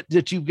something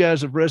that you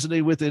guys have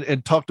resonated with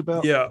and talked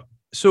about? Yeah.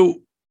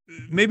 So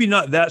maybe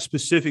not that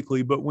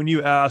specifically, but when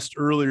you asked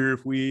earlier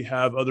if we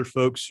have other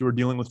folks who are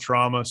dealing with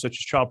trauma, such as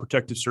Child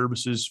Protective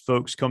Services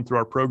folks come through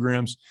our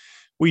programs,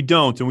 we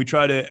don't. And we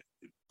try to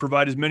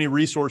provide as many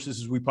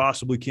resources as we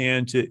possibly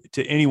can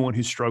to anyone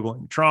who's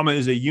struggling. Trauma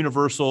is a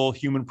universal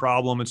human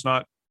problem. It's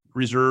not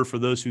reserved for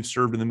those who've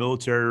served in the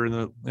military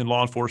or in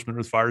law enforcement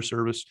or the fire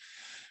service.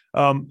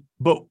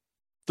 But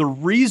the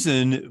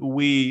reason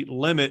we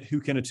limit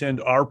who can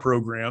attend our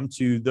program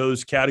to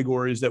those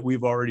categories that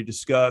we've already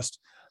discussed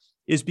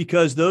is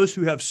because those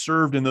who have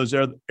served in those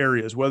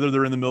areas, whether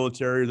they're in the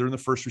military or they're in the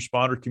first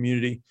responder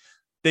community,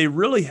 they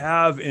really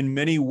have in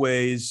many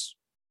ways,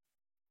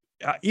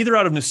 either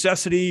out of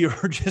necessity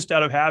or just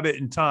out of habit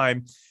and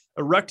time,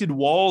 erected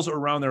walls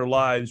around their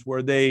lives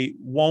where they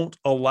won't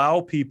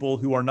allow people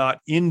who are not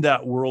in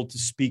that world to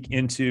speak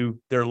into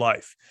their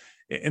life.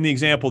 In the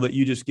example that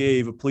you just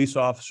gave, a police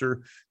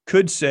officer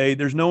could say,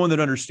 there's no one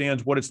that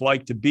understands what it's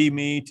like to be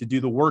me, to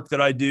do the work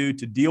that I do,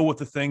 to deal with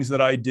the things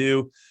that I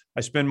do. I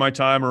spend my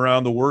time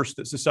around the worst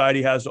that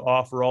society has to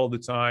offer all the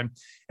time.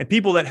 And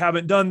people that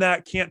haven't done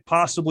that can't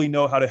possibly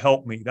know how to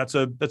help me.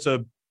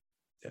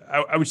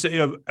 I would say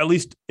at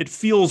least it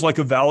feels like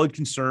a valid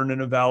concern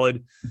and a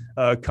valid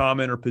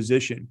comment or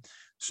position.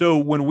 So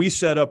when we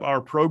set up our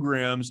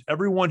programs,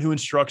 everyone who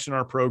instructs in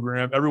our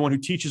program, everyone who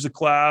teaches a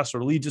class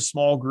or leads a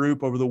small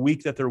group over the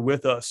week that they're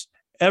with us,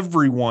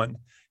 everyone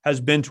has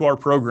been to our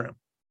program,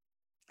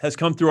 has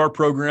come through our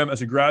program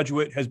as a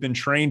graduate, has been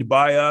trained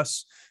by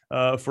us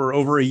for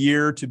over a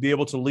year to be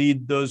able to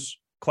lead those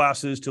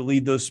classes, to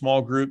lead those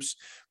small groups,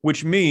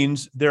 which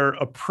means they're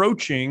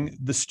approaching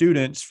the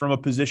students from a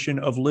position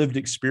of lived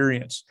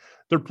experience.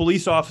 They're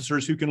police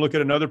officers who can look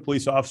at another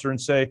police officer and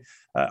say,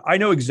 I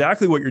know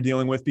exactly what you're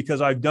dealing with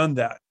because I've done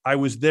that. I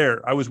was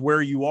there. I was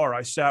where you are.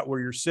 I sat where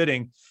you're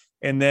sitting.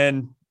 And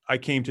then I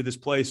came to this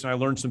place and I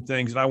learned some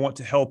things and I want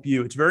to help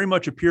you. It's very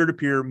much a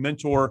peer-to-peer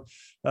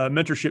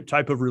mentorship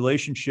type of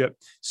relationship.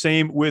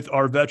 Same with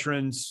our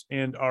veterans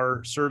and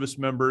our service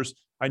members.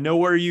 I know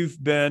where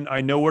you've been.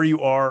 I know where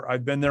you are.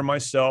 I've been there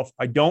myself.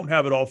 I don't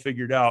have it all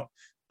figured out,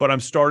 but I'm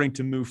starting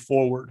to move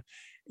forward.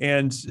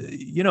 And,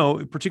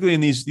 particularly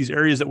in these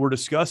areas that we're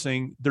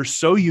discussing, they're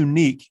so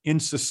unique in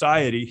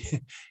society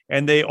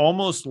and they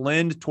almost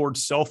lend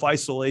towards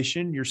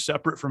self-isolation. You're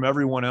separate from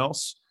everyone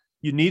else.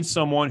 You need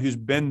someone who's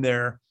been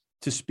there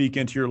to speak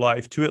into your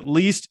life, to at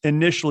least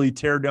initially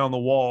tear down the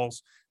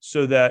walls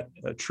so that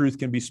truth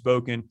can be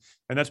spoken.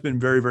 And that's been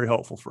very, very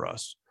helpful for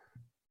us.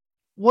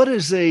 What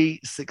is a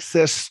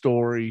success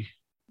story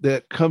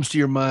that comes to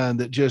your mind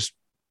that just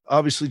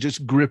obviously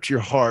just gripped your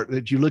heart,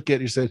 that you look at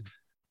and you said,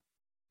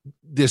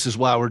 this is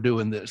why we're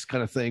doing this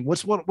kind of thing?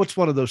 What's one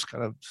of those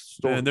kind of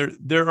stories? And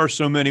there are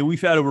so many.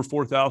 We've had over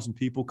 4,000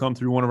 people come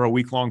through one of our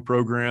week-long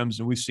programs,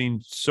 and we've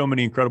seen so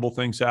many incredible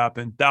things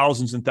happen.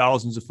 Thousands and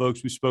thousands of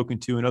folks we've spoken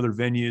to in other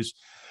venues.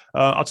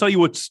 I'll tell you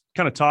what's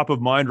kind of top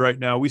of mind right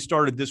now. We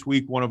started this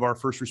week one of our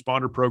first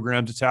responder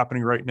programs. It's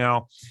happening right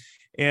now.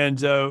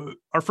 And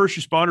our first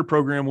responder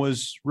program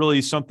was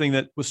really something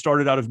that was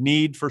started out of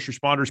need. First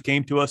responders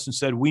came to us and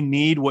said, we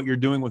need what you're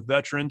doing with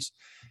veterans.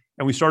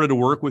 And we started to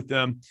work with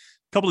them.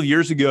 A couple of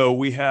years ago,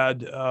 we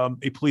had a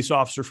police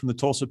officer from the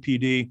Tulsa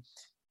PD,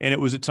 and it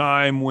was a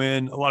time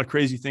when a lot of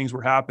crazy things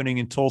were happening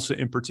in Tulsa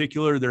in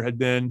particular. There had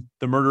been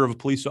the murder of a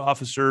police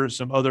officer,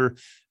 some other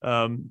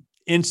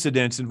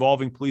incidents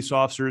involving police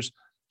officers.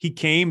 He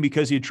came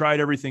because he had tried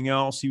everything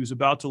else. He was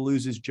about to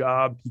lose his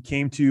job. He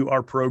came to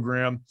our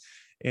program,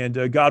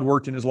 and God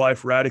worked in his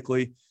life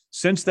radically.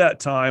 Since that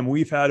time,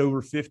 we've had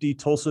over 50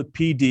 Tulsa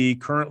PD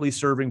currently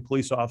serving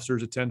police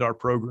officers attend our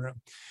program.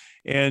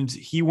 And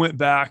he went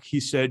back.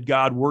 He said,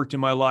 God worked in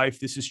my life.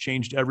 This has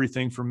changed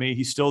everything for me.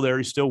 He's still there.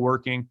 He's still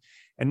working.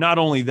 And not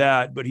only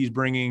that, but he's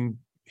bringing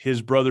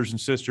his brothers and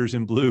sisters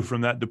in blue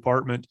from that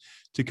department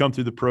to come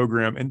through the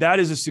program. And that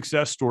is a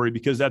success story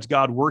because that's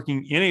God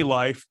working in a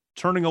life,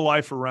 turning a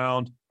life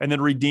around, and then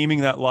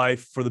redeeming that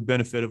life for the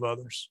benefit of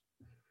others.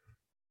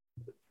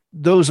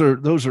 Those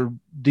are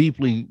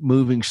deeply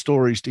moving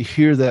stories to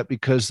hear that,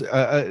 because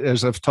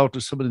as I've talked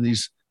to some of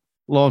these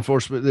law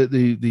enforcement,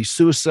 the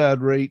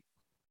suicide rate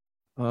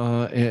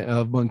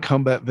among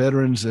combat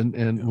veterans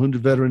and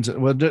wounded veterans,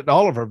 well,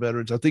 all of our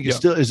veterans, I think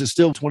is it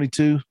still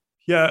 22?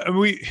 Yeah. I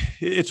mean,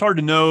 it's hard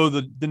to know.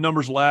 The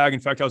numbers lag. In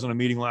fact, I was on a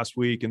meeting last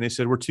week and they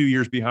said we're 2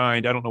 years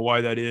behind. I don't know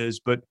why that is,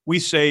 but we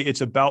say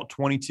it's about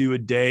 22 a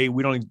day.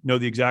 We don't know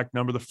the exact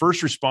number. The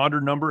first responder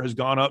number has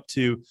gone up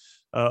to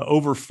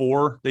over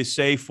 4. They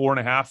say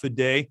 4.5 a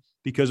day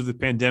because of the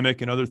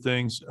pandemic and other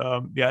things.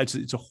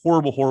 It's a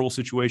horrible, horrible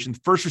situation.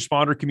 The first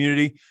responder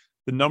community,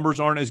 the numbers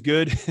aren't as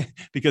good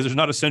because there's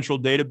not a central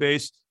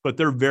database, but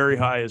they're very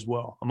high as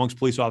well amongst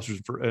police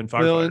officers and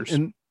firefighters. Well,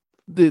 and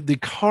the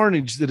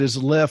carnage that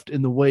is left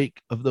in the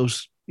wake of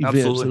those events,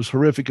 Absolutely. Those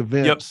horrific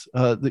events,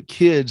 the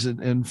kids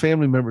and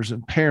family members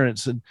and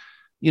parents, and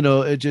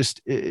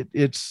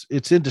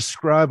it's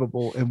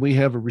indescribable. And we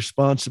have a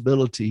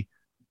responsibility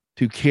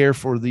to care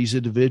for these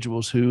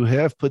individuals who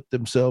have put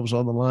themselves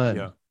on the line.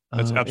 Yeah,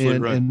 that's absolutely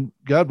right. And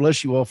God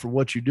bless you all for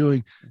what you're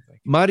doing.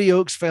 Mighty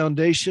Oaks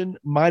Foundation,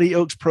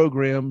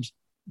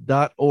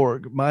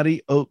 mightyoaksprograms.org,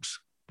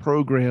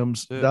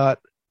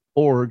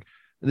 mightyoaksprograms.org.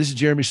 This is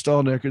Jeremy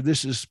Stallnecker.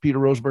 This is Peter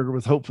Rosenberger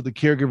with Hope for the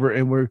Caregiver.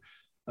 And we're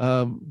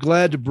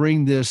glad to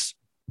bring this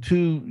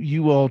to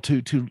you all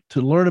to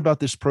learn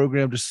about this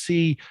program, to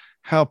see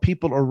how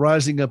people are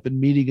rising up and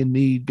meeting a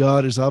need.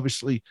 God has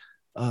obviously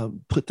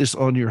put this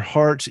on your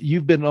hearts.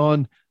 You've been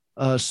on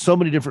so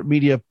many different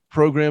media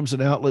programs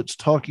and outlets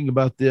talking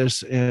about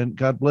this, and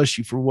God bless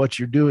you for what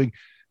you're doing.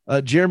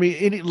 Jeremy,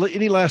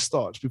 any last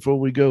thoughts before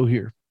we go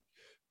here?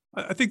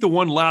 I think the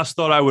one last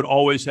thought I would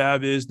always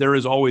have is there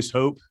is always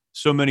hope.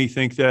 So many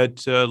think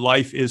that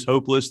life is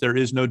hopeless. There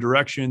is no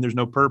direction. There's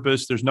no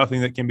purpose. There's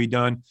nothing that can be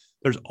done.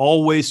 There's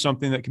always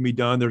something that can be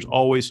done. There's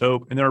always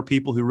hope. And there are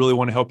people who really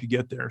want to help you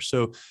get there.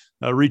 So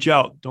reach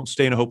out. Don't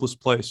stay in a hopeless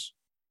place.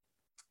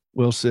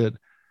 Well said.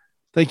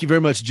 Thank you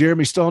very much,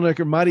 Jeremy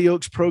Stallnecker,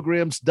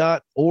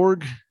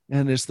 mightyoaksprograms.org.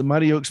 And it's the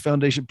Mighty Oaks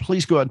Foundation.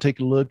 Please go out and take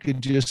a look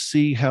and just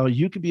see how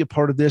you can be a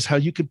part of this, how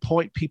you can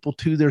point people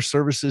to their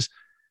services.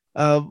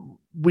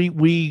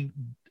 We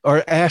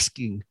are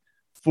asking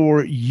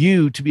for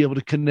you to be able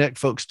to connect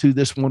folks to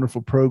this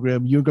wonderful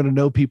program. You're going to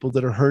know people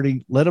that are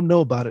hurting. Let them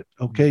know about it.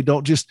 Okay.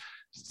 Don't just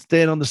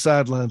stand on the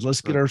sidelines.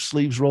 Let's get our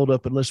sleeves rolled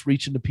up and let's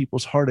reach into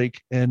people's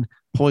heartache and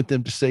point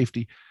them to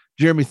safety.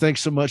 Jeremy,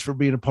 thanks so much for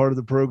being a part of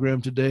the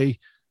program today.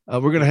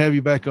 We're going to have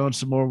you back on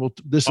some more.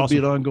 This will be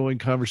an Awesome. ongoing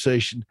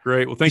conversation.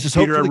 Great. Well, thank you, This is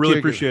Hope Peter. I for the really Caregiver.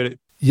 appreciate it.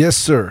 Yes,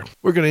 sir.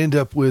 We're going to end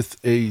up with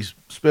a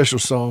special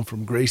song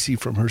from Gracie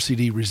from her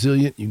CD,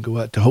 Resilient. You can go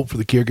out to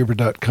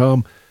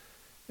hopeforthecaregiver.com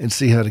and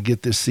see how to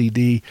get this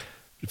CD.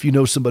 If you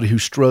know somebody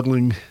who's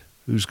struggling,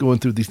 who's going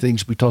through the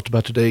things we talked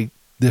about today,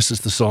 this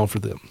is the song for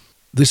them.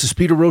 This is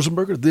Peter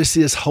Rosenberger. This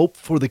is Hope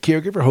for the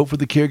Caregiver,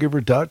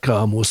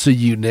 hopeforthecaregiver.com. We'll see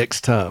you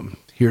next time.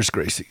 Here's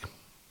Gracie.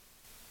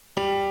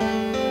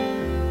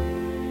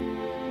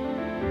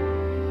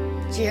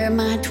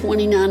 Jeremiah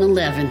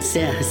 29:11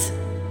 says,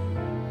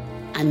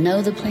 I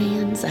know the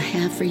plans I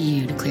have for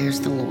you,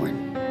 declares the Lord.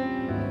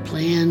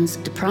 Plans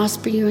to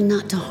prosper you and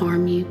not to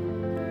harm you,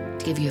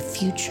 to give you a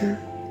future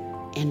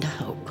and a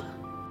hope.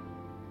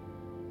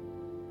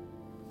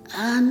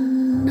 I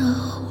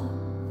know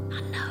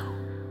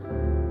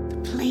the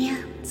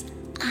plans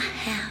I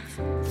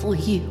have for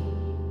you.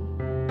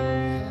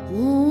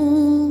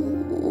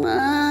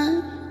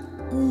 I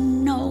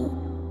know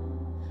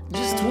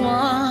just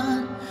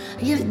what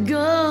you're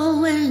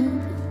going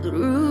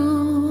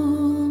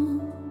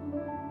through.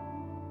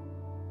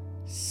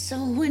 So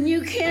when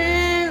you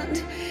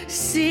can't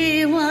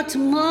see what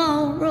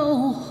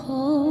tomorrow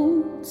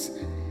holds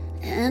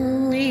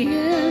and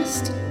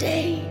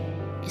yesterday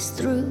is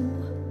through,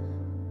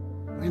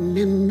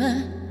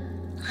 remember,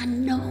 I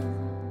know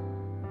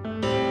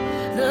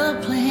the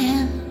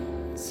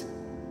plans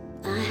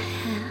I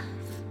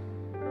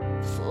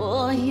have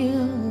for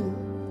you.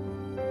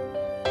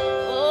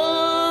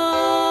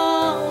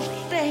 Oh,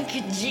 thank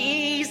you,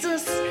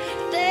 Jesus.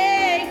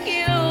 Thank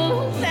you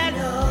that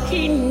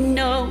He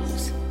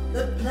knows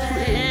the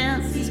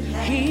plans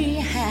He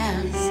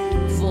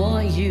has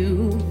for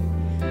you.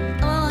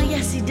 Oh,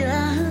 yes, He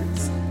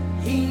does.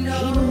 He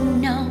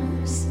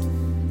knows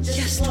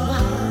just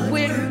what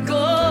we're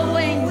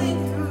going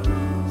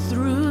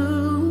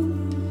through.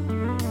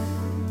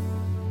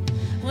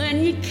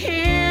 When you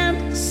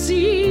can't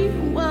see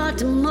what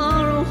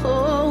tomorrow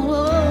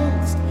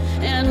holds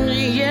and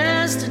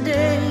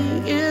yesterday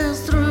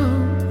is through,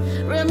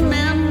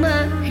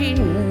 remember, He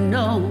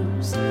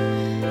knows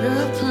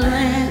the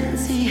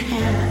plans He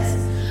has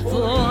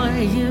for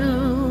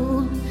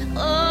you.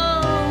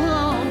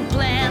 Oh,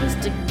 plans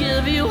to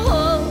give you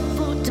hope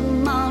for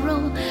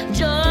tomorrow,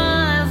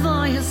 joy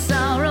for your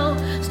sorrow,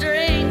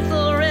 strength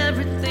for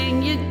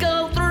everything you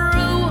go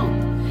through.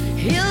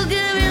 He'll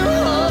give you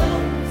hope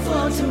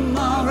for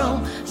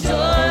tomorrow,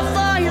 joy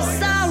for your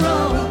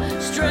sorrow,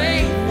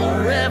 strength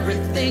for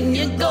everything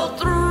you go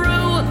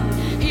through.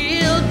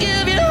 He'll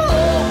give you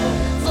hope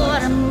for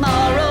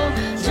tomorrow,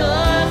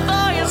 joy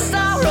for your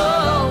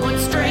sorrow, and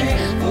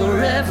strength for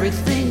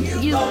everything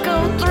you go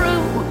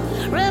through.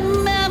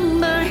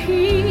 Remember,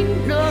 He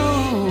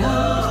knows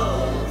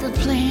the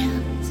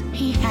plans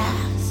He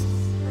has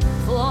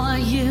for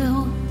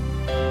you.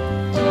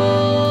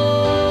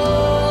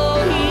 Oh,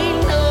 He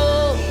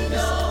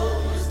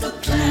knows the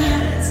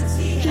plans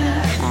He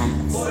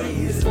has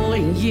for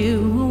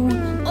you.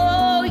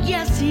 Oh,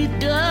 yes, He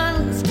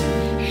does.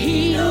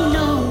 He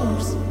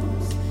knows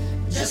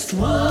just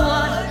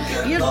what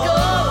you're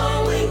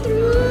going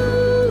through.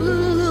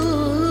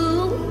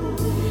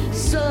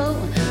 So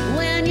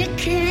when you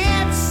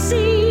can't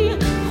see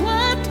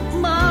what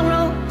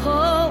tomorrow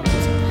holds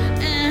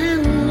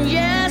and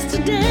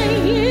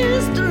yesterday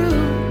is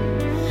through,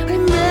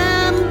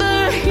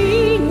 remember,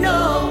 He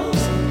knows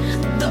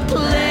the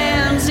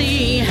plans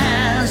He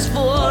has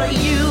for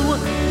you.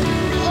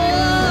 Oh,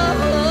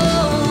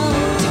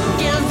 to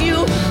give you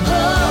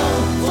hope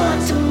for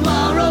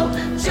tomorrow,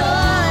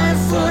 joy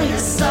for your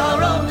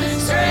sorrow,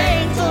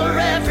 strength for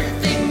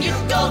everything you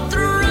go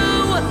through.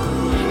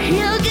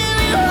 He'll give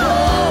you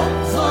hope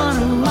for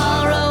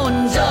tomorrow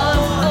and joy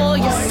for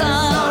your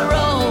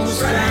sorrow,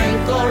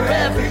 strength for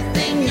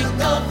everything you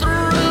go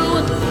through.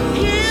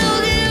 He'll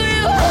give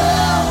you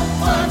hope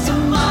for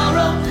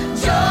tomorrow,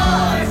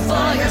 joy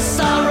for your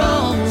sorrow,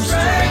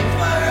 strength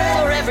for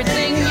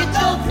everything you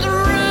go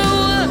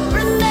through.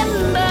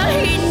 Remember,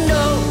 He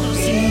knows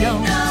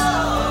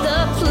the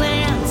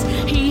plans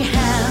He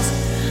has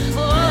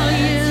for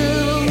you.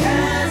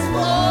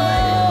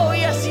 Oh,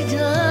 yes, He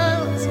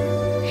does.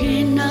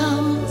 He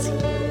knows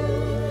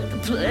the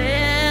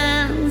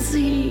plans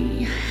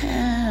He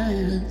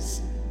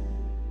has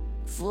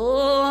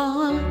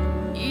for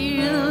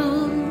you.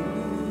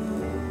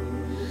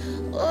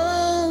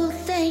 Oh,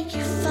 thank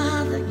you,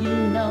 Father, you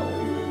know.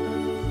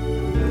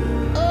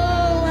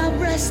 Oh, I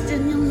rest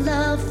in your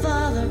love,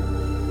 Father.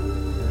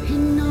 He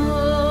knows.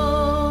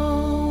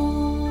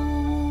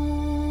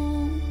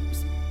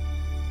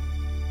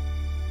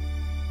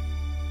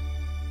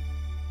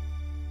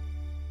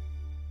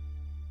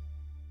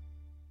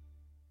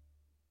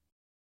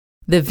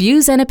 The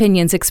views and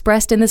opinions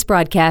expressed in this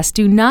broadcast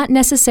do not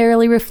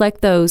necessarily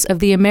reflect those of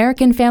the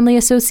American Family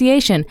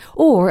Association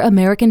or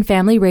American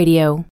Family Radio.